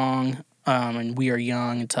song, and We Are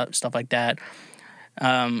Young and stuff like that.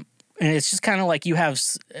 And it's just kind of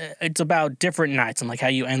it's about different nights and how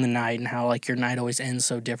you end the night, and how your night always ends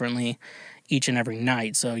so differently each and every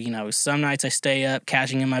night. So, some nights I stay up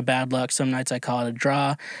cashing in my bad luck. Some nights I call it a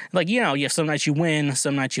draw. You have some nights you win,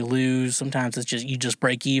 some nights you lose. Sometimes it's you just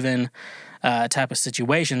break even type of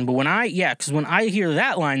situation. But when I hear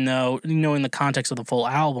that line, though, in the context of the full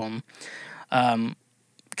album,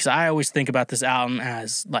 because I always think about this album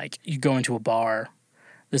as you go into a bar.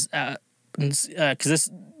 Because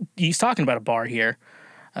he's talking about a bar here.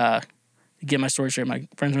 Get my story straight. My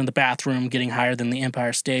friends are in the bathroom, getting higher than the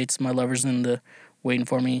Empire States. My lover's waiting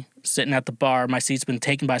for me, sitting at the bar. My seat's been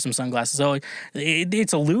taken by some sunglasses. So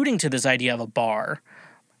it's alluding to this idea of a bar.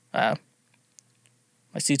 My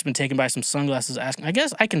seat's been taken by some sunglasses asking. I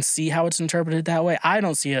guess I can see how it's interpreted that way. I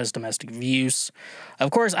don't see it as domestic abuse.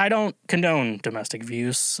 Of course, I don't condone domestic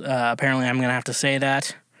abuse. Apparently, I'm going to have to say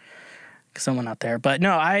that. Someone out there. But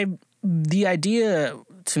no, the idea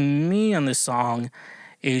to me on this song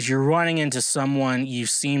is you're running into someone you've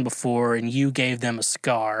seen before and you gave them a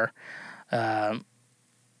scar.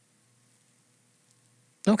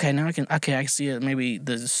 Okay, now I can see it. Maybe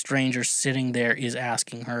the stranger sitting there is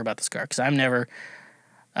asking her about the scar, because I've never,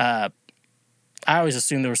 I always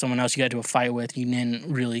assumed there was someone else you got into a fight with, you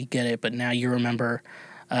didn't really get it, but now you remember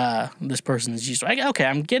this person's used. Okay,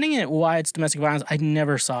 I'm getting it why it's domestic violence. I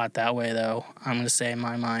never saw it that way, though, I'm going to say in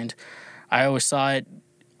my mind. I always saw it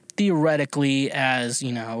theoretically as,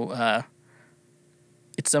 it's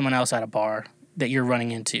someone else at a bar that you're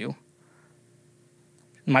running into.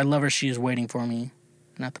 My lover, she is waiting for me,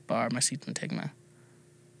 and at the bar, my seat's been taken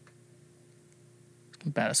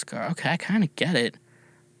about a scar. Okay, I kind of get it,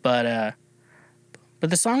 but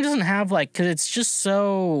the song doesn't have because it's just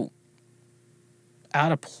so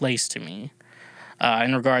out of place to me.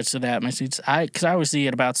 In regards to that, because I always see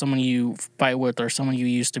it about someone you fight with or someone you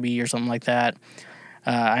used to be or something like that.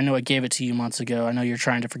 I know I gave it to you months ago. I know you're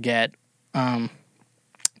trying to forget.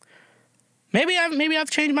 Maybe I've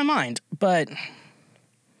changed my mind, but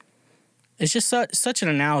it's just such an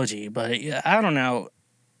analogy. But I don't know.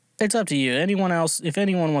 It's up to you. Anyone else? If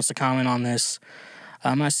anyone wants to comment on this,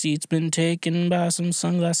 my seat's been taken by some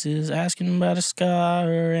sunglasses asking about a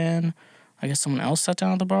scar, and I guess someone else sat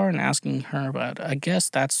down at the bar and asking her about it. I guess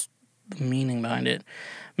that's the meaning behind it.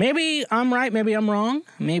 Maybe I'm right. Maybe I'm wrong.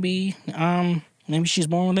 Maybe she's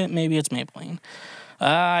born with it. Maybe it's Maybelline.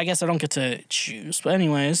 I guess I don't get to choose. But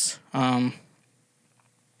anyways, let's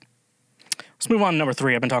move on to number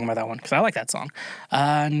 3. I've been talking about that one because I like that song.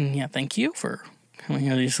 Thank you for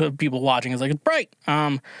these people watching. It's it's bright.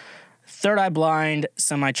 Third Eye Blind,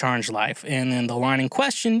 Semi-Charged Life. And then the line in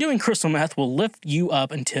question, doing crystal meth will lift you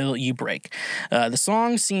up until you break. The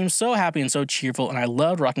song seems so happy and so cheerful, and I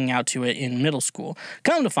loved rocking out to it in middle school.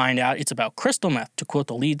 Come to find out, it's about crystal meth. To quote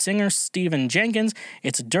the lead singer, Stephen Jenkins,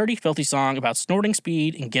 it's a dirty, filthy song about snorting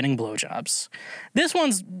speed and getting blowjobs. This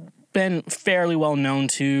one's been fairly well known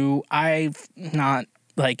to. I've not,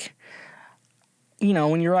 like, you know,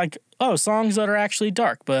 when you're like, oh, songs that are actually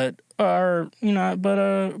dark, but are, you know,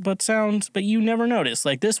 but sounds, but you never notice.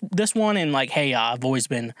 Like this one and like, Hey Ya, I've always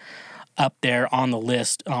been up there on the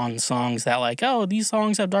list on songs that like, oh, these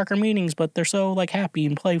songs have darker meanings, but they're so like happy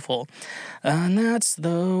and playful. And that's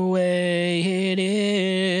the way it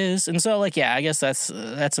is. And so like, yeah, I guess that's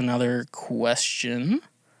another question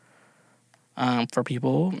for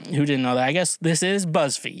people who didn't know that. I guess this is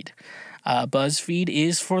BuzzFeed. BuzzFeed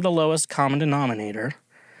is for the lowest common denominator,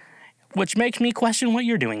 which makes me question what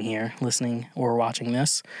you're doing here, listening or watching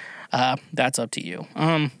this. That's up to you.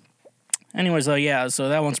 Anyways, though, yeah, so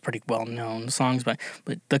that one's pretty well known songs, but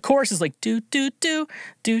the chorus is like do do do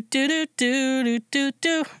do do do do do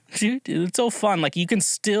do do. It's so fun. Like you can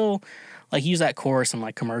still like use that chorus in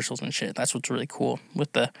like commercials and shit. That's what's really cool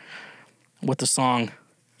with the song.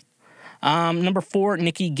 Number 4,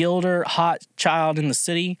 Nikki Gilder, Hot Child in the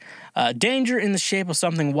City. Danger in the shape of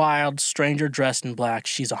something wild, stranger dressed in black,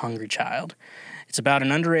 she's a hungry child. It's about an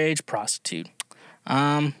underage prostitute.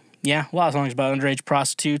 Yeah, a lot of songs about underage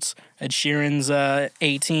prostitutes. Ed Sheeran's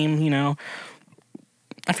A-Team, you know.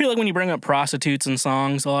 I feel like when you bring up prostitutes in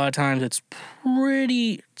songs, a lot of times it's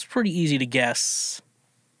pretty easy to guess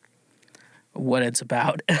what it's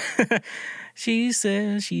about. She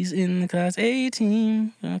says she's in the class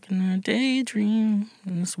 18, rocking her daydream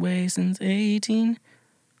this way since 18.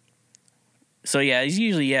 So yeah, it's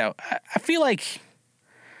usually, yeah. I feel like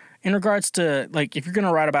in regards to, like, if you're going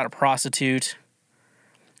to write about a prostitute,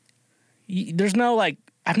 there's no, like,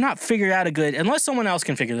 I've not figured out a good, unless someone else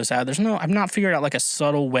can figure this out, I've not figured out, like, a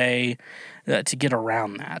subtle way to get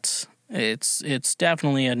around that. It's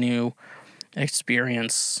definitely a new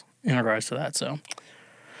experience in regards to that, so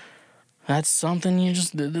that's something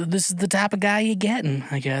this is the type of guy you're getting,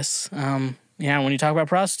 I guess. Yeah, when you talk about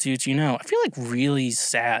prostitutes, you know, I feel like really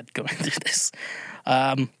sad going through this.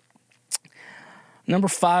 Number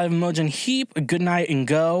 5, Imogen Heap, Good Night and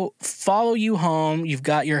Go. Follow You Home, you've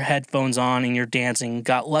got your headphones on and you're dancing.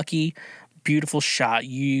 Got Lucky, beautiful shot,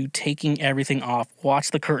 you taking everything off.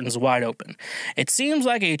 Watch the curtains wide open. It seems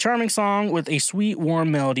like a charming song with a sweet,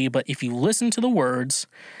 warm melody, but if you listen to the words,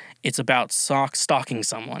 it's about stalking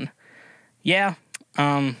someone. Yeah,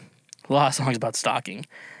 a lot of songs about stalking.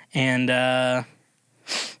 And, yeah.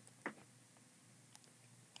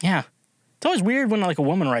 It's always weird when, like, a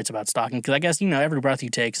woman writes about stalking, because I guess, you know, every breath you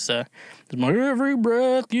take, every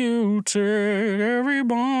breath you take, every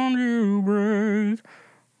bond you break,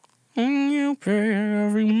 and you pay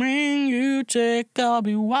every man you take, I'll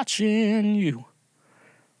be watching you.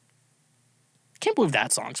 Can't believe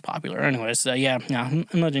that song's popular. Anyways, yeah,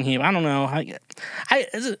 Imogen Heap, I don't know.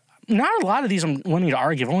 Not a lot of these I'm wanting to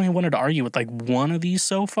argue. I've only wanted to argue with, like, one of these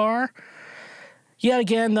so far. Yet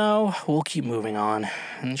again, though, we'll keep moving on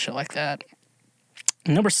and shit like that.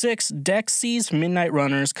 Number 6, Dexys, Midnight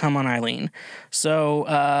Runners, Come On Eileen. So,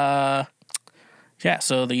 yeah,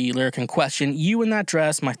 so the lyric in question, you in that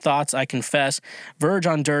dress, my thoughts I confess, verge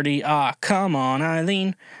on dirty, come on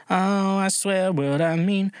Eileen. Oh, I swear what I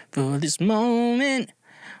mean, for this moment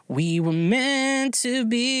we were meant to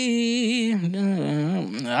be.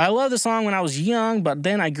 I love the song when I was young, but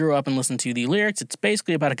then I grew up and listened to the lyrics. It's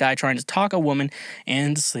basically about a guy trying to talk a woman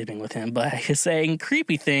into sleeping with him by saying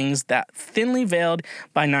creepy things that thinly veiled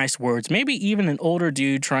by nice words. Maybe even an older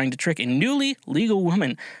dude trying to trick a newly legal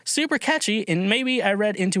woman. Super catchy, and maybe I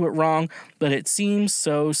read into it wrong, but it seems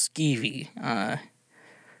so skeevy.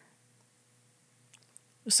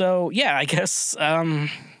 So, yeah, I guess,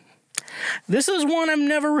 this is one I've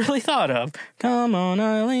never really thought of. Come on,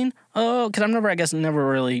 Eileen. Oh, because I've never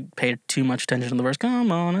really paid too much attention to the verse.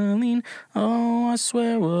 Come on, Eileen. Oh, I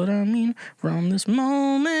swear what I mean. From this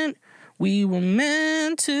moment, we were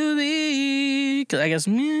meant to be. Because I guess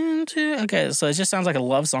meant to. Okay, so it just sounds like a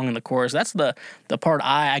love song in the chorus. That's the part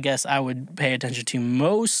I guess I would pay attention to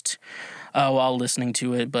most while listening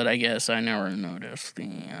to it, but I guess I never noticed the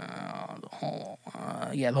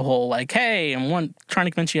whole like, hey, I'm trying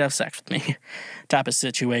to convince you to have sex with me type of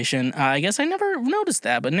situation. I guess I never noticed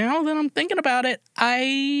that, but now that I'm thinking about it,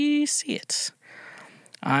 I see it.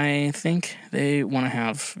 I think they want to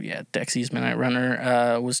have, Dexys Midnight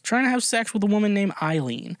Runner was trying to have sex with a woman named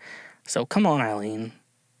Eileen. So come on, Eileen.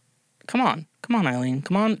 Come on, Eileen.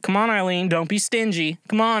 Come on, Eileen. Don't be stingy.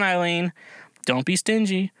 Come on, Eileen. Don't be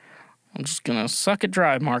stingy. I'm just gonna suck it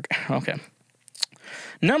dry, Mark. Okay.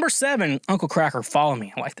 Number 7, Uncle Kracker, Follow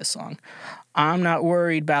Me. I like this song. I'm not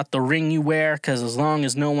worried about the ring you wear, because as long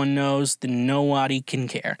as no one knows, then nobody can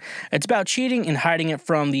care. It's about cheating and hiding it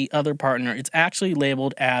from the other partner. It's actually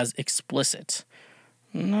labeled as explicit.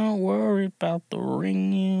 Not worried about the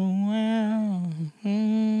ring you wear.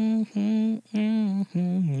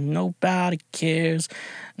 Nobody cares.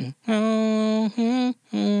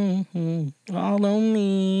 Follow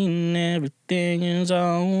me and everything is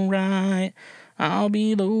alright. I'll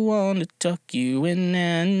be the one to tuck you in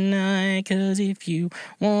at night. 'Cause if you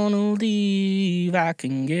wanna leave, I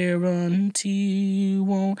can guarantee you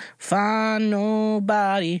won't find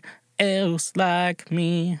nobody else like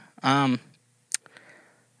me.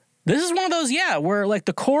 This is one of those, where like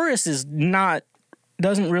the chorus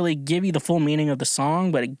doesn't really give you the full meaning of the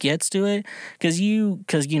song, but it gets to it because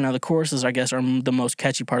the choruses, I guess, are the most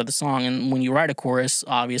catchy part of the song. And when you write a chorus,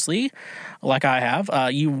 obviously, like I have,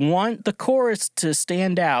 you want the chorus to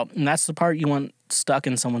stand out, and that's the part you want stuck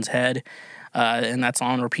in someone's head, and that's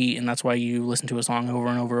on repeat, and that's why you listen to a song over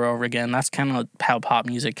and over and over again. That's kind of how pop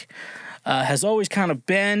music has always kind of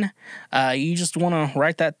been. You just want to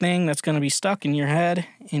write that thing that's going to be stuck in your head,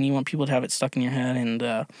 and you want people to have it stuck in your head,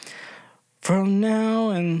 and from now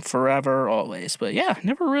and forever, always. But yeah,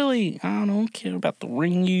 never really, I don't care about the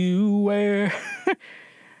ring you wear.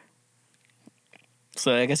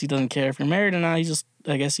 So I guess he doesn't care if you're married or not.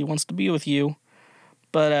 I guess he wants to be with you.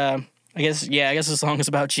 But I guess the song is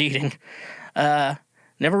about cheating. Never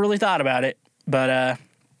really thought about it, but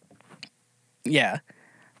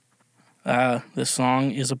this song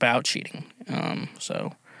is about cheating.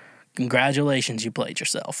 So congratulations, you played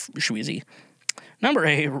yourself, Shweezy. Number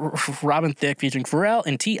 8, Robin Thicke featuring Pharrell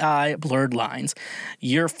and T.I., Blurred Lines.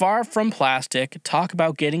 You're far from plastic. Talk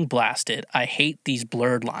about getting blasted. I hate these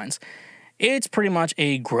blurred lines. It's pretty much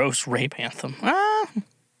a gross rape anthem.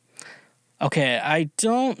 Okay, I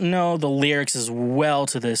don't know the lyrics as well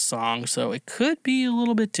to this song, so it could be a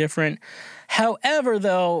little bit different. However,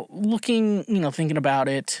 though, thinking about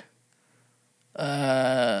it,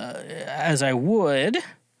 as I would,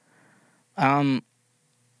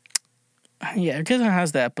 because it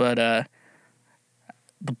has that, but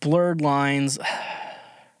the blurred lines,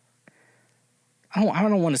 I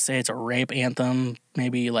don't want to say it's a rape anthem.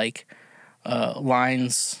 Maybe like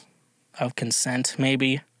lines of consent.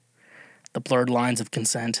 Maybe the blurred lines of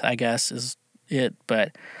consent, I guess, is it.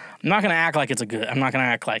 But I'm not gonna act like I'm not gonna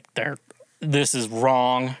act like this is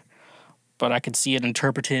wrong. But I could see it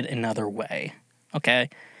interpreted another way. Okay,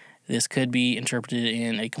 this could be interpreted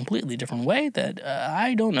in a completely different way that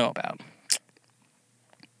I don't know about.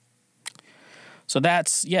 So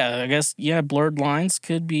that's, I guess, blurred lines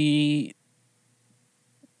could be,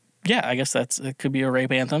 I guess it could be a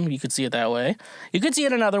rape anthem. You could see it that way. You could see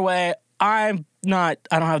it another way. I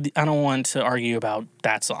don't want to argue about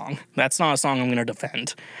that song. That's not a song I'm going to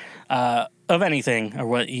defend of anything or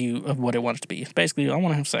what it wants to be. Basically, I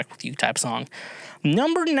want to have sex with you type song.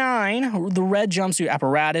 Number 9, the Red Jumpsuit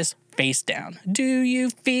Apparatus, Face Down. Do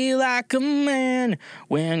you feel like a man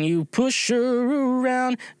when you push her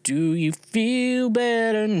around? Do you feel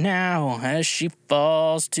better now as she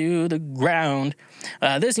falls to the ground?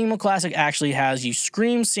 This emo classic actually has you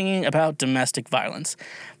scream singing about domestic violence.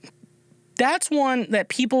 That's one that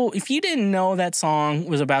people, if you didn't know that song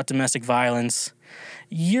was about domestic violence,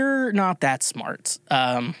 you're not that smart.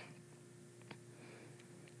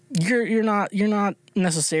 You're not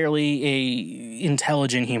necessarily a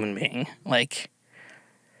intelligent human being. Like,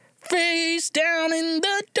 face down in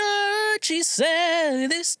the dirt, she said,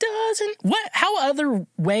 this doesn't... How other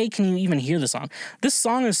way can you even hear the song? This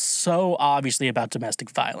song is so obviously about domestic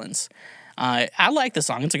violence. I like the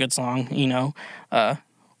song. It's a good song,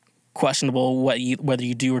 questionable whether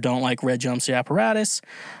you do or don't like Red Jumpsuit Apparatus.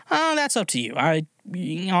 That's up to you.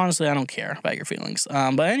 Honestly, I don't care about your feelings.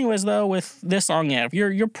 But anyways, though, with this song,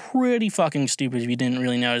 you're pretty fucking stupid if you didn't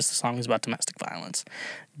really notice the song is about domestic violence.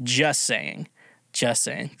 Just saying.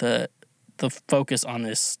 The focus on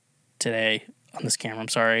this today, on this camera, I'm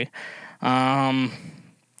sorry.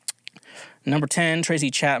 Number 10, Tracy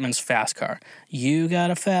Chapman's Fast Car. You got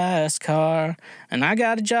a fast car, and I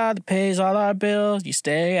got a job that pays all our bills. You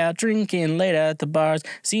stay out drinking late at the bars,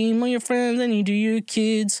 see more your friends than you do your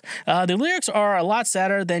kids. The lyrics are a lot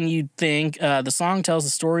sadder than you'd think. The song tells the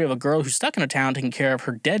story of a girl who's stuck in a town taking care of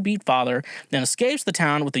her deadbeat father, then escapes the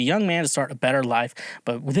town with a young man to start a better life.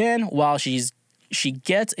 But then, while she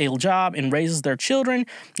gets a job and raises their children,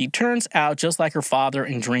 he turns out just like her father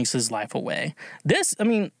and drinks his life away.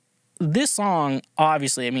 This song,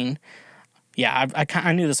 obviously, I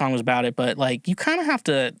knew the song was about it, but, like, you kind of have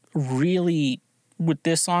to really, with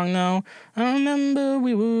this song, though. I remember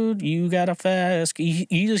you got a fast,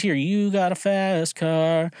 you just hear, you got a fast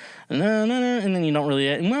car, na, na, na, and then you don't really,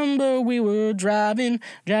 remember we were driving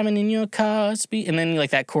in your car, speed, and then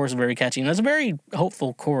like that chorus is very catchy, and it's a very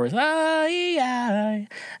hopeful chorus. I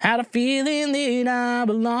had a feeling that I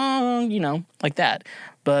belong, like that.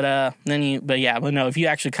 But no, if you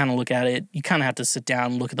actually kind of look at it, you kind of have to sit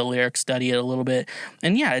down, look at the lyrics, study it a little bit.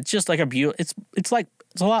 And yeah, it's just like it's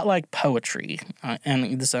a lot like poetry, and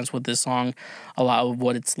in the sense with this song, a lot of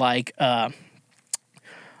what it's like,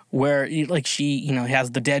 where like she,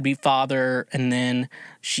 has the deadbeat father, and then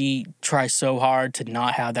she tries so hard to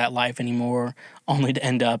not have that life anymore, only to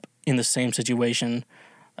end up in the same situation,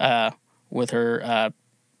 with her,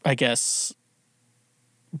 I guess,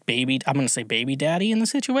 I'm going to say baby daddy in the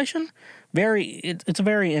situation. It's a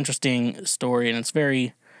very interesting story, and it's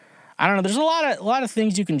very, I don't know, there's a lot of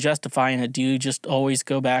things you can justify in it. Do you just always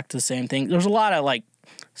go back to the same thing? There's a lot of like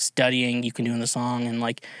studying you can do in the song, and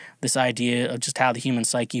like this idea of just how the human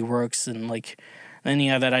psyche works, and like then you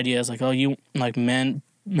have that idea is like, oh, you like men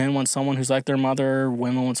want someone who's like their mother,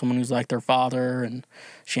 women want someone who's like their father, and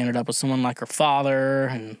she ended up with someone like her father,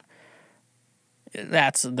 and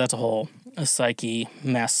that's a whole psyche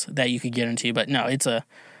mess that you could get into. But no, it's a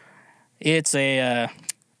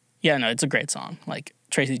great song. Like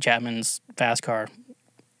Tracy Chapman's Fast Car,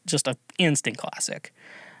 just an instant classic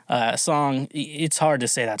song. It's hard to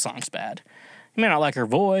say that song's bad. You may not like her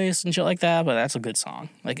voice and shit like that, but that's a good song.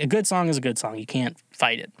 Like a good song is a good song. You can't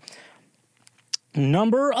fight it.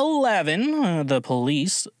 Number 11, The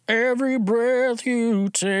Police. Every breath you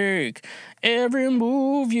take, every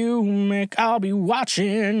move you make, I'll be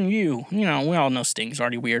watching you. We all know Sting's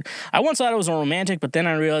already weird. I once thought it was a romantic, but then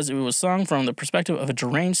I realized it was sung from the perspective of a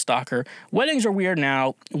deranged stalker. Weddings are weird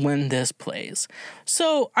now when this plays.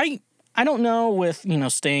 So I don't know with,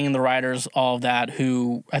 Sting and the writers, all of that,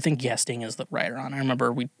 who, I think, Sting is the writer on. I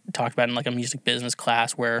remember we talked about it in like a music business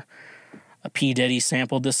class where a P. Diddy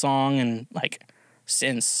sampled this song, and like,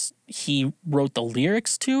 since he wrote the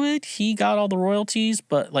lyrics to it, he got all the royalties,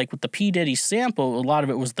 but like with the P. Diddy sample, a lot of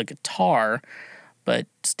it was the guitar, but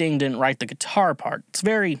Sting didn't write the guitar part. It's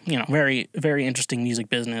very, very, very interesting music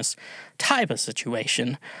business type of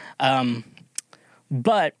situation.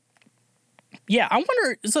 But yeah, I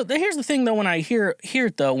wonder, so here's the thing though, when I hear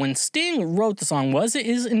it though, when Sting wrote the song, was it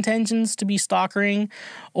his intentions to be stalkering,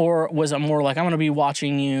 or was it more like, I'm going to be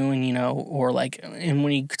watching you, and or like, and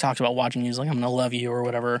when he talked about watching you, he's like, I'm going to love you, or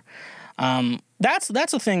whatever. That's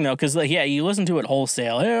the thing though, because like, yeah, you listen to it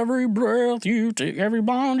wholesale, every breath you take, every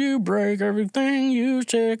bond you break, everything you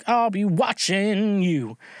take, I'll be watching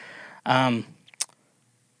you.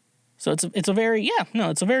 So it's a very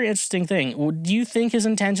interesting thing. Do you think his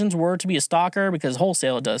intentions were to be a stalker? Because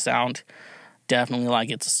wholesale it does sound definitely like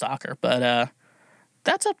it's a stalker, but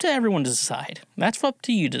that's up to everyone to decide. That's up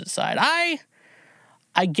to you to decide.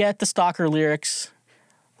 I get the stalker lyrics,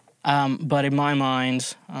 but in my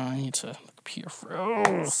mind, I need to computer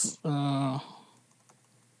froze.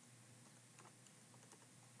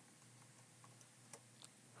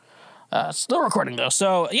 Still recording though,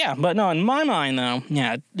 so yeah, but no, in my mind though,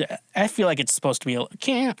 yeah, I feel like it's supposed to be,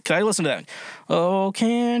 can I listen to that? Oh,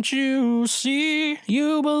 can't you see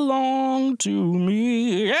you belong to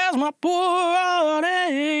me as my poor heart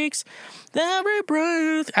aches, every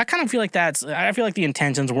breath. I kind of feel like I feel like the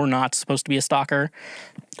intentions were not supposed to be a stalker.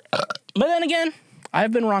 But then again,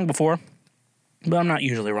 I've been wrong before, but I'm not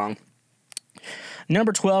usually wrong.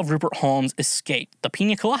 Number 12, Rupert Holmes' Escape, the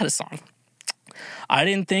Pina Colada song. I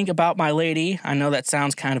didn't think about my lady. I know that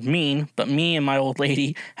sounds kind of mean, but me and my old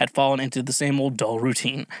lady had fallen into the same old dull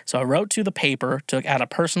routine. So I wrote to the paper, took out a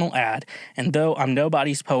personal ad, and though I'm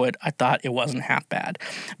nobody's poet, I thought it wasn't half bad.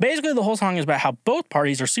 Basically, the whole song is about how both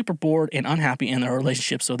parties are super bored and unhappy in their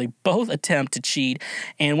relationship, so they both attempt to cheat,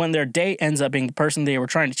 and when their date ends up being the person they were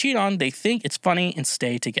trying to cheat on, they think it's funny and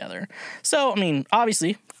stay together. So, I mean,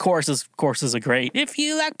 obviously, choruses are great. If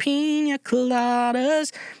you like pina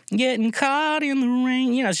coladas, getting caught in the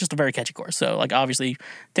rain, it's just a very catchy chorus. So, like, obviously,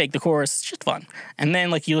 take the chorus, it's just fun. And then,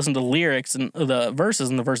 like, you listen to the lyrics and the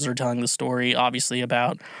verses are telling the story, obviously,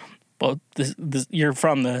 about both you're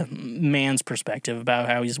from the man's perspective about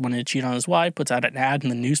how he's wanted to cheat on his wife, puts out an ad in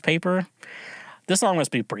the newspaper. This song must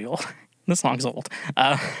be pretty old. This song's old.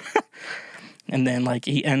 And then, like,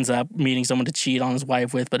 he ends up meeting someone to cheat on his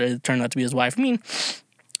wife with, but it turned out to be his wife. I mean,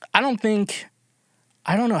 I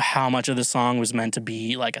don't know how much of the song was meant to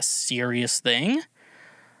be like a serious thing.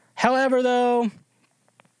 However, though,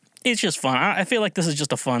 it's just fun. I feel like this is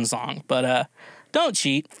just a fun song. But don't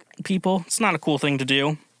cheat, people. It's not a cool thing to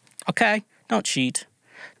do. Okay? Don't cheat.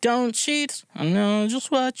 Don't cheat. I know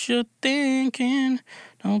just what you're thinking.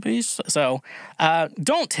 Don't be so.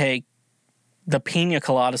 Don't take the Pina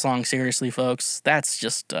Colada song seriously, folks. That's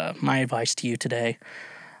just my advice to you today.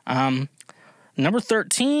 Number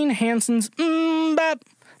 13, Hanson's bop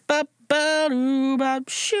bop ba doo bop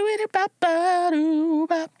shoo bop ba doo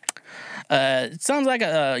bop. It sounds like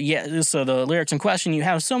so the lyrics in question: you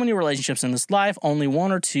have so many relationships in this life, only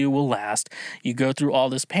one or two will last. You go through all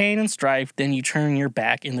this pain and strife, then you turn your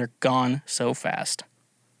back and they're gone so fast.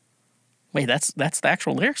 Wait, that's the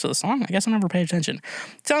actual lyrics of the song? I guess I never paid attention.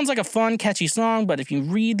 It sounds like a fun, catchy song, but if you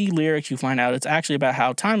read the lyrics, you find out it's actually about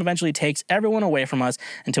how time eventually takes everyone away from us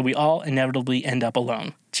until we all inevitably end up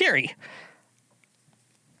alone. Cheery.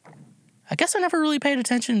 I guess I never really paid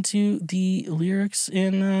attention to the lyrics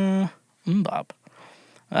in MMMBop.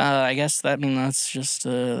 I guess that means that's just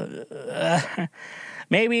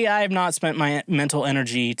maybe I have not spent my mental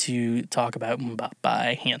energy to talk about MMMBop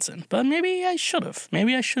by Hanson, but maybe I should have.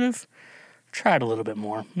 Maybe I should have tried a little bit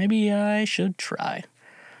more. Maybe I should try.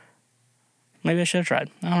 Maybe I should have tried.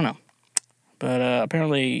 I don't know. But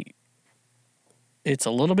apparently it's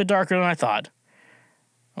a little bit darker than I thought.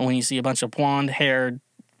 When you see a bunch of blonde-haired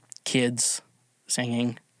kids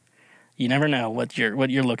singing, you never know what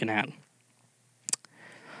you're looking at.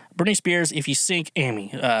 Britney Spears, If You Seek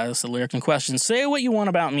Amy. That's the lyric in question. Say what you want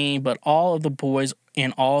about me, but all of the boys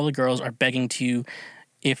and all the girls are begging to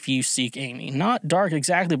if you seek Amy. Not dark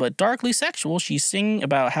exactly, but darkly sexual. She's singing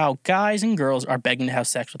about how guys and girls are begging to have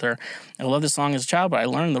sex with her. I love this song as a child, but I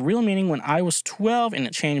learned the real meaning when I was 12, and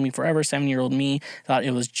it changed me forever. 7-year-old me thought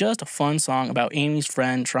it was just a fun song about Amy's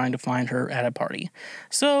friend trying to find her at a party.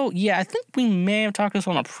 So, yeah, I think we may have talked this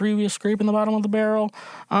on a previous Scrape in the Bottom of the Barrel.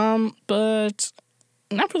 But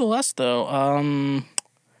nevertheless, though,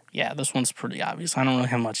 yeah, this one's pretty obvious. I don't really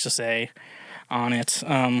have much to say on it.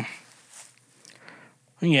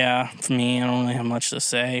 Yeah, for me, I don't really have much to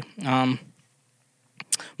say.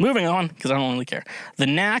 Moving on, because I don't really care. The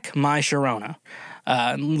Knack, My Sharona.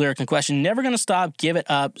 Lyric in question: never gonna stop, give it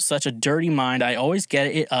up, such a dirty mind, I always get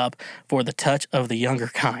it up for the touch of the younger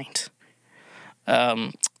kind.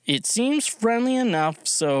 It seems friendly enough,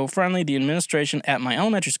 so friendly the administration at my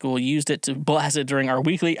elementary school used it to blast it during our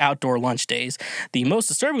weekly outdoor lunch days. The most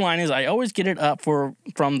disturbing line is, I always get it up from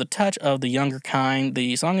the touch of the younger kind.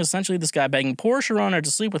 The song is essentially this guy begging poor Sharona to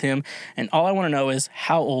sleep with him, and all I want to know is,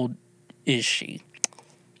 how old is she?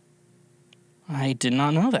 I did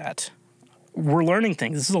not know that. We're learning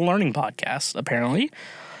things. This is a learning podcast, apparently.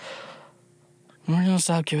 We're gonna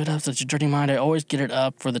stop, give it up, such a dirty mind, I always get it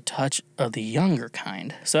up for the touch of the younger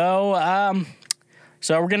kind. So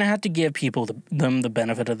we're gonna have to give people them the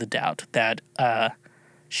benefit of the doubt that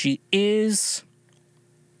Sharona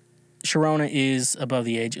is above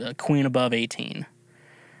the age, queen above 18.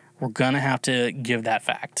 We're gonna have to give that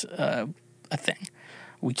fact a thing.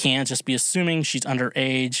 We can't just be assuming she's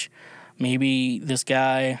underage. Maybe this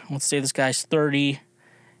guy, let's say this guy's 30,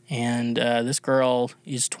 and this girl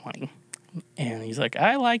is 20. And he's like,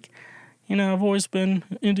 I've always been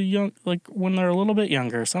into young, like when they're a little bit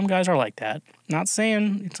younger. Some guys are like that. Not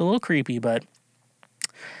saying it's a little creepy, but,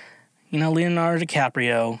 Leonardo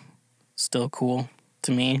DiCaprio, still cool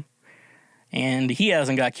to me. And he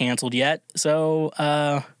hasn't got canceled yet. So,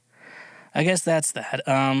 I guess that's that.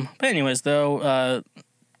 But anyways, though,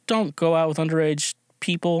 don't go out with underage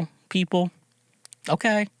people.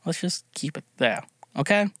 Okay, let's just keep it there.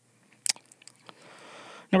 Okay?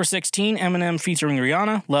 Number 16, Eminem featuring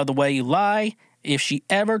Rihanna, Love the Way You Lie. If she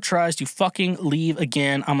ever tries to fucking leave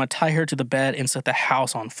again, I'm gonna tie her to the bed and set the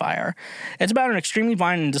house on fire. It's about an extremely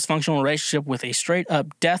violent and dysfunctional relationship with a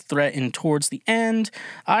straight-up death threat in towards the end.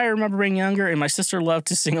 I remember being younger, and my sister loved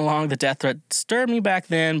to sing along. The death threat disturbed me back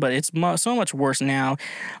then, but it's so much worse now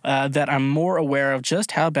that I'm more aware of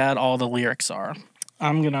just how bad all the lyrics are.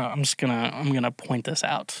 I'm gonna point this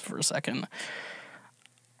out for a second.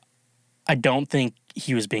 I don't think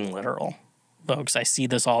he was being literal, folks. I've seen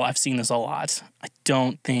this a lot. I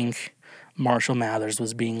don't think Marshall Mathers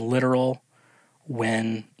was being literal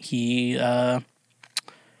when he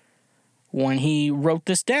wrote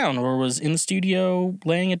this down or was in the studio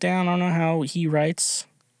laying it down. I don't know how he writes.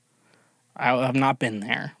 I've not been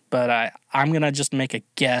there, but I'm going to just make a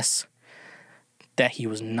guess that he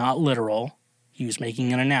was not literal. He was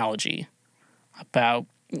making an analogy about,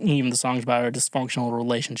 even the song's about a dysfunctional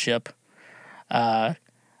relationship.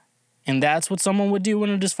 And that's what someone would do in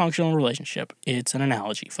a dysfunctional relationship. It's an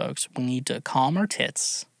analogy, folks. We need to calm our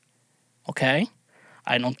tits. Okay?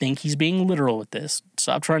 I don't think he's being literal with this.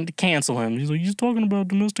 Stop trying to cancel him. He's like, he's talking about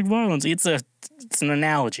domestic violence. It's an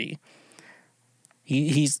analogy.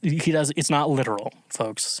 He does, it's not literal,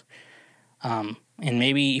 folks. And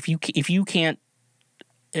maybe if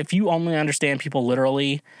you only understand people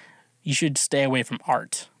literally, you should stay away from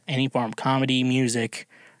art, any form of comedy, music,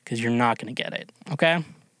 because you're not going to get it, okay?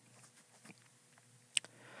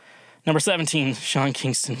 Number 17, Sean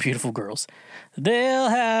Kingston, Beautiful Girls. They'll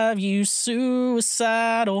have you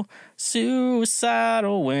suicidal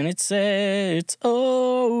when it says it's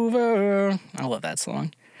over. I love that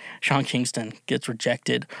song. Sean Kingston gets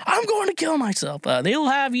rejected. I'm going to kill myself. They'll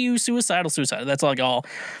have you suicidal. That's like all.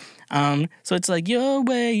 So it's like, you're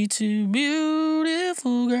way too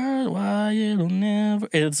beautiful, girl. Why it'll never.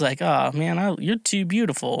 It's like, oh man, you're too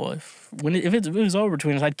beautiful. If it was over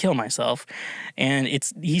between us, I'd kill myself. And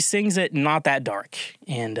he sings it not that dark.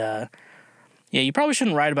 And yeah, you probably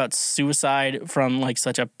shouldn't write about suicide from like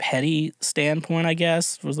such a petty standpoint. I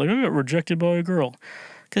guess it was like, I got rejected by a girl,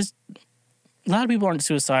 because a lot of people aren't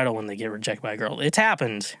suicidal when they get rejected by a girl. It's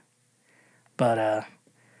happened, but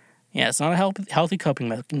yeah, it's not a healthy coping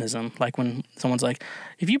mechanism. Like when someone's like,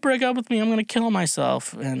 if you break up with me, I'm going to kill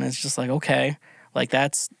myself. And it's just like, okay, like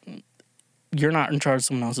you're not in charge of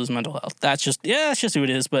someone else's mental health. That's just who it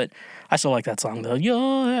is. But I still like that song though.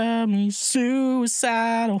 You'll have me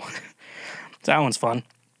suicidal. That one's fun.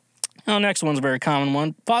 Now, the next one's a very common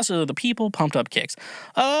one. Foster the People, Pumped Up Kicks.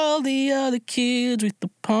 All the other kids with the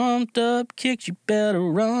pumped up kicks, you better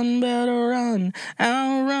run,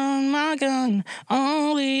 I'll run my gun.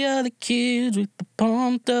 All the other kids with the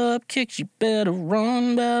pumped up kicks, you better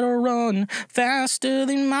run, faster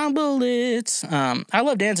than my bullets. I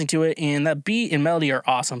love dancing to it, and that beat and melody are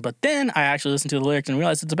awesome, but then I actually listened to the lyrics and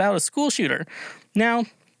realized it's about a school shooter. Now,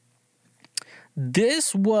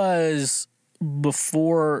 this was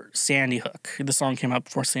before Sandy Hook. The song came out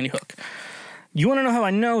before Sandy Hook. You want to know how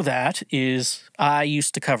I know that is I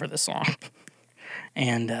used to cover this song.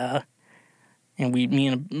 And me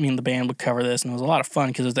and the band would cover this, and it was a lot of fun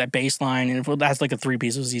because it was that bass line, and that's like a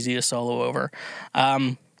 3-piece, it was easy to solo over.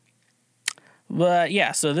 But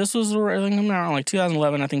yeah, so this was around like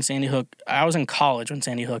 2011, I think Sandy Hook. I was in college when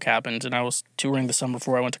Sandy Hook happened, and I was touring the summer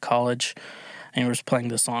before I went to college, and we were playing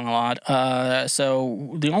this song a lot.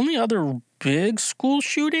 So the only other big school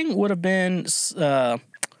shooting would have been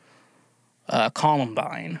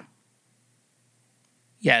Columbine.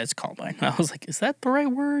 Yeah, it's Columbine. I was like, is that the right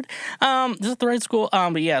word? Is that the right school?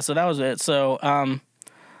 But yeah, so that was it. So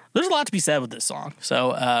there's a lot to be said with this song.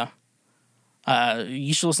 So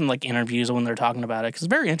you should listen to like interviews when they're talking about it, because it's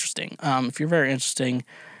very interesting. If you're very interesting,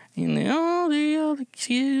 all the other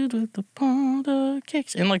kids with the pumped up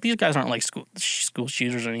kicks, and like these guys aren't like school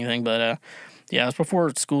shooters or anything, but yeah, it was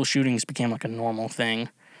before school shootings became like a normal thing.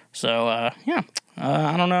 So yeah,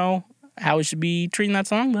 I don't know how we should be treating that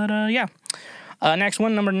song, but yeah. Next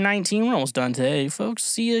one, number 19. We're almost done today, folks.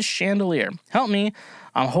 Sia Chandelier. Help me.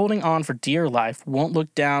 I'm holding on for dear life. Won't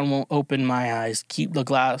look down, won't open my eyes. Keep the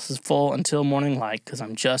glasses full until morning light, because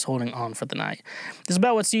I'm just holding on for the night. This is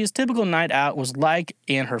about what Sia's typical night out was like,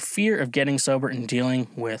 and her fear of getting sober and dealing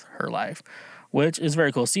with her life, which is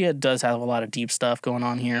very cool. Sia does have a lot of deep stuff going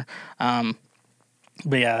on here.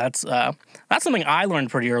 But yeah, that's something I learned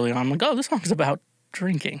pretty early on. I'm like, oh, this song's about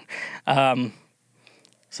drinking.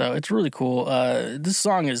 So it's really cool. This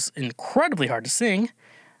song is incredibly hard to sing.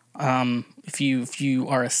 If you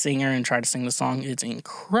are a singer and try to sing the song, it's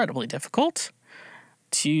incredibly difficult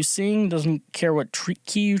to sing. Doesn't care what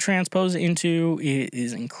key you transpose it into. It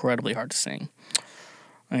is incredibly hard to sing.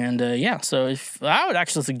 And yeah, so if I would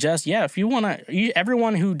actually suggest, yeah, if you want to,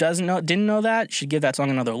 everyone who didn't know that should give that song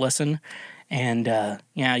another listen. And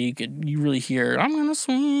yeah, you really hear, I'm gonna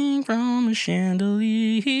swing from a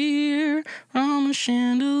chandelier, from a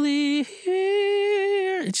chandelier.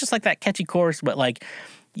 It's just like that catchy chorus, but like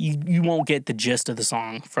you won't get the gist of the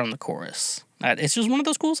song from the chorus. It's just one of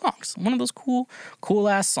those cool songs, one of those cool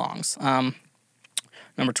ass songs.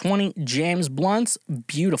 Number 20, James Blunt's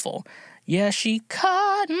Beautiful. Yeah, she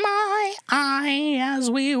caught my eye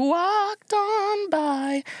as we walked on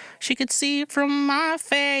by. She could see from my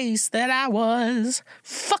face that I was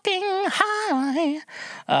fucking high.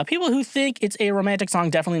 People who think it's a romantic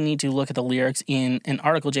song definitely need to look at the lyrics. In an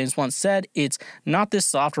article, James Blunt said, it's not this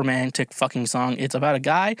soft romantic fucking song. It's about a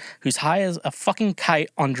guy who's high as a fucking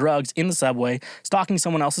kite on drugs in the subway, stalking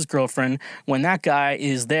someone else's girlfriend when that guy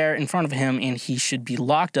is there in front of him, and he should be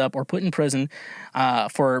locked up or put in prison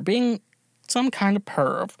for being some kind of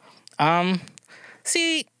perv.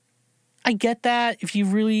 See, I get that if you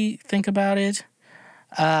really think about it.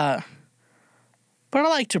 But I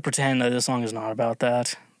like to pretend that this song is not about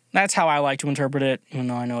that. That's how I like to interpret it, even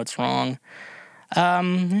though I know it's wrong.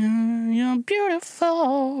 You're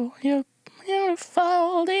beautiful.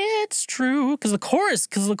 beautiful, it's true. Because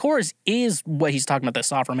the chorus is what he's talking about, that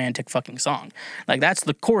soft romantic fucking song. Like, that's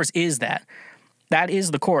the chorus is that. That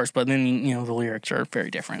is the chorus, but then, the lyrics are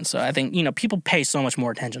very different. So I think, people pay so much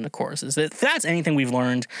more attention to choruses. If that's anything we've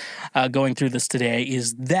learned going through this today,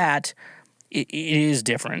 is that it is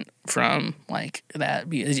different from, like,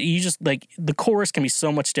 that. You just, like, the chorus can be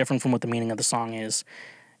so much different from what the meaning of the song is.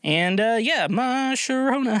 And, my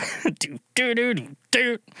Sharona. do, do, do, do,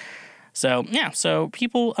 do. So, so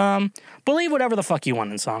people believe whatever the fuck you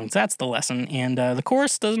want in songs. That's the lesson. And the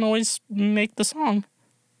chorus doesn't always make the song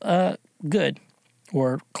good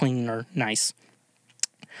or clean or nice.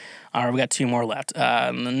 All right, we got two more left.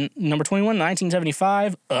 Number 21,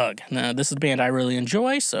 1975, Ugh. Now, this is a band I really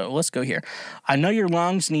enjoy, so let's go here. I know your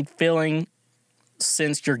lungs need filling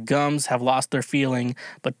since your gums have lost their feeling,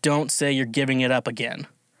 but don't say you're giving it up again.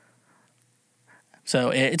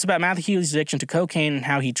 So it's about Matthew Healy's addiction to cocaine and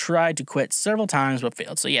how he tried to quit several times but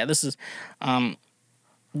failed. So yeah, this is kind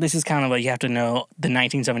of like, you have to know the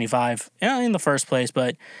 1975 in the first place,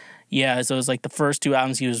 but yeah, so it was like the first two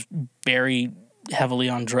albums he was very heavily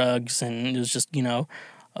on drugs, and it was just,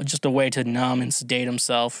 just a way to numb and sedate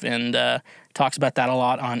himself, and talks about that a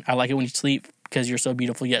lot on I Like It When You Sleep, because you're so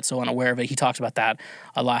beautiful yet so unaware of it. He talks about that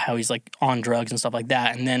a lot, how he's like on drugs and stuff like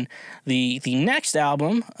that. And then the next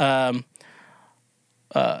album,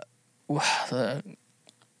 what's the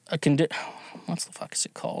fuck is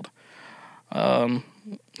it called?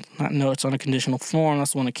 Not Notes on a Conditional Form.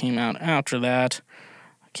 That's the one that came out after that.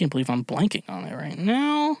 I can't believe I'm blanking on it right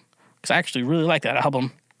now, because I actually really like that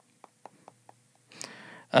album.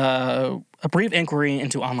 A Brief Inquiry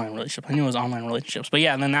into Online Relationships. I knew it was online relationships. But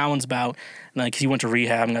yeah, and then that one's about, like, he went to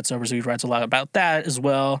rehab and got sober, so he writes a lot about that as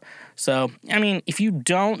well. So, I mean, if you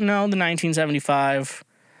don't know the 1975,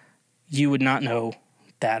 you would not know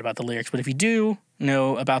that about the lyrics. But if you do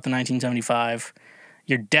know about the 1975,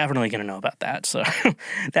 you're definitely going to know about that. So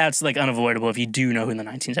that's, like, unavoidable if you do know who the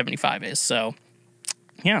 1975 is. So,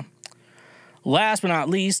 yeah. Last but not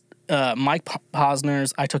least, Mike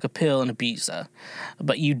Posner's I Took a Pill in Ibiza.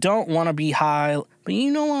 But you don't want to be high like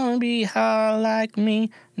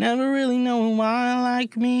me. Never really knowing why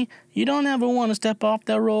like me. You don't ever want to step off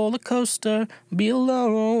that roller coaster, be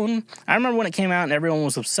alone. I remember when it came out and everyone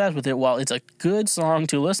was obsessed with it. While it's a good song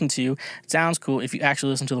to listen to, it sounds cool. If you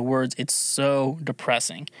actually listen to the words, it's so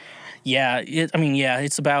depressing. Yeah,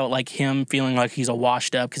 it's about, like, him feeling like he's a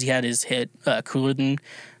washed up, because he had his hit Cooler Than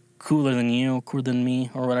Me,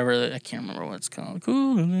 or whatever. I can't remember what it's called.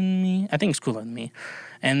 Cooler Than Me. I think it's Cooler Than Me.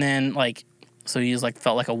 And then, like, so he's, like,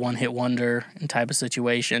 felt like a one-hit wonder type of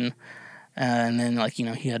situation. And then, like,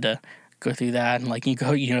 he had to go through that. And, like, we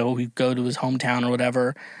go to his hometown or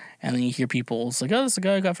whatever. And then you hear people, it's like, oh, this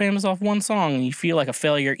guy got famous off one song. And you feel like a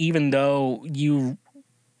failure, even though you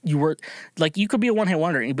were, like, you could be a one-hit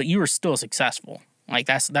wonder, but you were still successful. Like,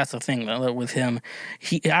 that's the thing with him.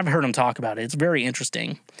 I've heard him talk about it. It's very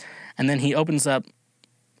interesting. And then he opens up,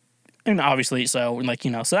 and obviously, so, like,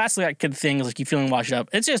 so that's that good thing, is, like, you feeling washed up.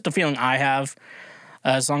 It's just a feeling I have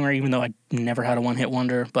as a songwriter, even though I never had a one-hit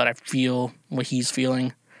wonder, but I feel what he's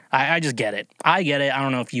feeling. I just get it. I get it. I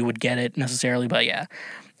don't know if you would get it necessarily, but yeah.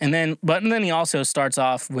 And then he also starts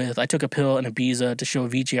off with, I took a pill in Ibiza to show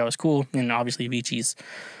Avicii I was cool, and obviously Avicii's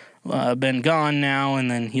been gone now, and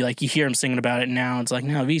then you hear him singing about it now. It's like,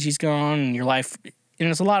 no, Avicii's gone, and your life, and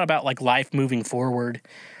it's a lot about, like, life moving forward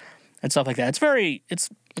and stuff like that. It's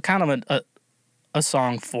kind of a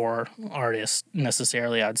song for artists,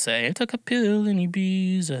 necessarily, I'd say. I took a pill in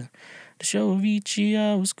Ibiza to show Avicii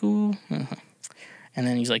I was cool. And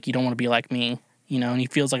then he's like, you don't want to be like me, and he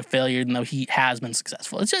feels like a failure, even though he has been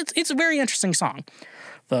successful. It's a very interesting song,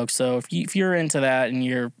 folks. So if you're into that and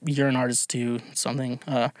you're an artist too, it's something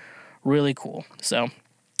really cool. So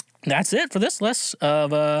that's it for this list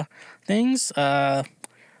of things. But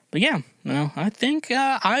yeah, I think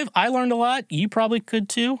I learned a lot. You probably could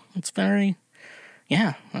too. It's very,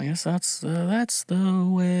 I guess that's the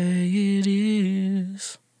way it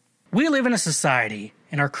is. We live in a society.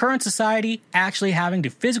 In our current society, actually having to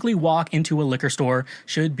physically walk into a liquor store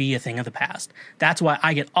should be a thing of the past. That's why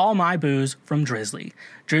I get all my booze from Drizzly.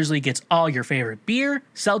 Drizzly gets all your favorite beer,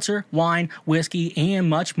 seltzer, wine, whiskey, and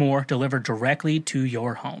much more delivered directly to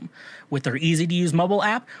your home. With their easy-to-use mobile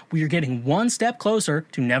app, we are getting one step closer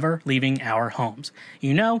to never leaving our homes.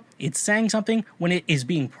 It's saying something when it is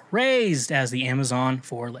being praised as the Amazon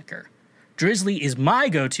for liquor. Drizzly is my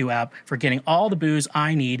go-to app for getting all the booze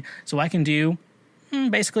I need so I can do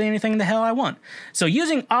basically anything the hell I want. So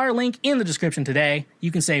using our link in the description today, you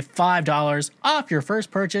can save $5 off your first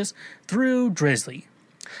purchase through Drizzly.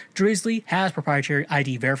 Drizzly has proprietary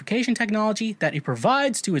ID verification technology that it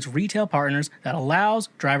provides to its retail partners that allows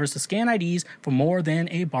drivers to scan IDs for more than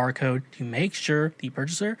a barcode to make sure the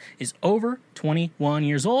purchaser is over 21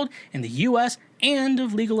 years old in the US and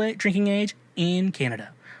of legal drinking age in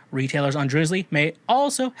Canada. Retailers on Drizzly may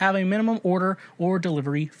also have a minimum order or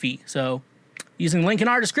delivery fee. So, using the link in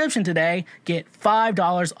our description today, get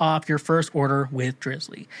 $5 off your first order with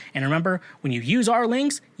Drizzly. And remember, when you use our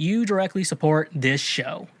links, you directly support this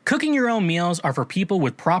show. Cooking your own meals are for people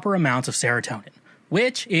with proper amounts of serotonin,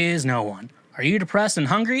 which is no one. Are you depressed and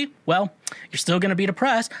hungry? Well, you're still going to be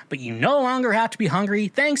depressed, but you no longer have to be hungry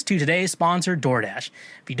thanks to today's sponsor, DoorDash.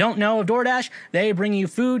 If you don't know of DoorDash, they bring you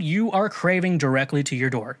food you are craving directly to your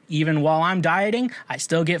door. Even while I'm dieting, I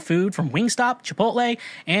still get food from Wingstop, Chipotle,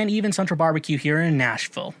 and even Central Barbecue here in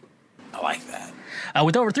Nashville. I like that.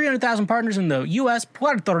 With over 300,000 partners in the U.S.,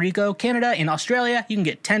 Puerto Rico, Canada, and Australia, you can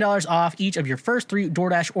get $10 off each of your first 3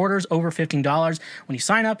 DoorDash orders over $15 when you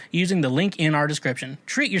sign up using the link in our description.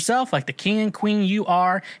 Treat yourself like the king and queen you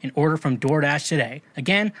are and order from DoorDash today.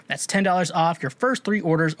 Again, that's $10 off your first 3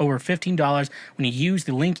 orders over $15 when you use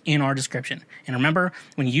the link in our description. And remember,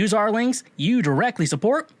 when you use our links, you directly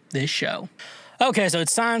support this show. Okay, so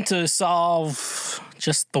it's time to solve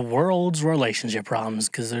just the world's relationship problems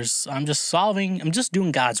because I'm just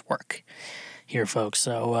doing God's work here, folks.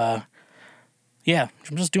 So, yeah,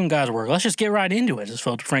 I'm just doing God's work. Let's just get right into it, as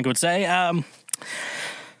Philip Frank would say.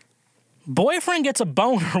 Boyfriend gets a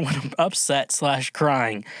boner when I'm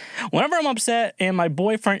upset/crying. Whenever I'm upset and my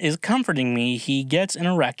boyfriend is comforting me, he gets an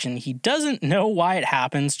erection. He doesn't know why it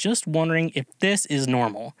happens, just wondering if this is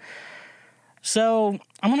normal. So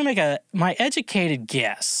I'm going to make my educated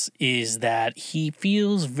guess is that he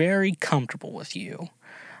feels very comfortable with you.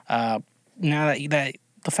 Now that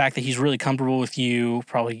the fact that he's really comfortable with you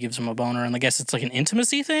probably gives him a boner, and I guess it's like an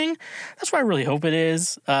intimacy thing. That's what I really hope it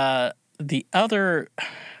is. The other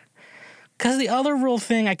real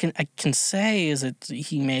thing I can say is that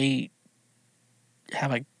he may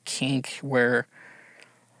have a kink where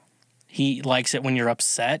he likes it when you're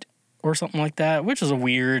upset or something like that, which is a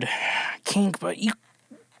weird kink, but you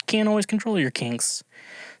can't always control your kinks.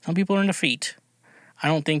 Some people are into feet. I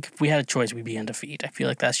don't think if we had a choice, we'd be into feet. I feel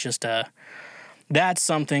like that's just that's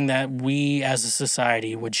something that we as a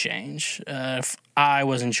society would change if I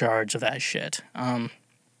was in charge of that shit.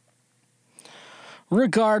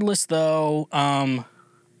 Regardless, though, so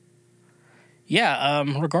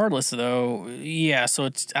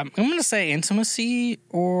it's I'm going to say intimacy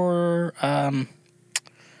or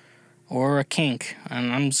a kink,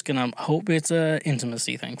 and I'm just gonna hope it's a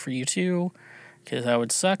intimacy thing for you too, because that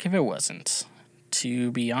would suck if it wasn't,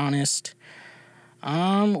 to be honest,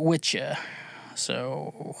 with ya.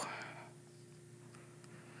 So,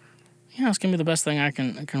 yeah, it's gonna be the best thing I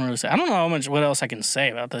can really say. I don't know what else I can say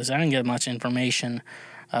about this. I didn't get much information.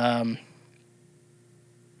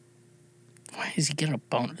 Why does he get a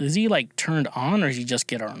boner? Is he, like, turned on, or does he just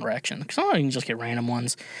get an erection? Because sometimes you can just get random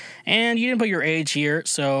ones. And you didn't put your age here,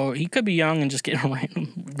 so he could be young and just get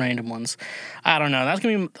random ones. I don't know.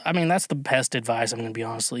 That's the best advice I'm going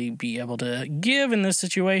to be able to give in this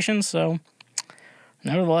situation. So,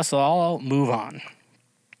 nevertheless, I'll move on.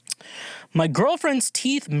 My girlfriend's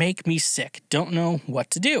teeth make me sick. Don't know what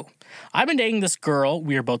to do. I've been dating this girl,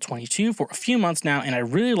 we are both 22, for a few months now, and I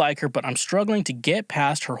really like her, but I'm struggling to get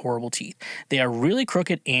past her horrible teeth. They are really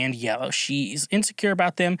crooked and yellow. She is insecure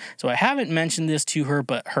about them, so I haven't mentioned this to her,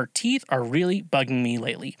 but her teeth are really bugging me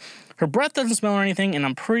lately. Her breath doesn't smell or anything, and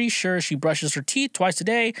I'm pretty sure she brushes her teeth twice a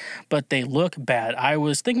day, but they look bad. I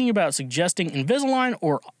was thinking about suggesting Invisalign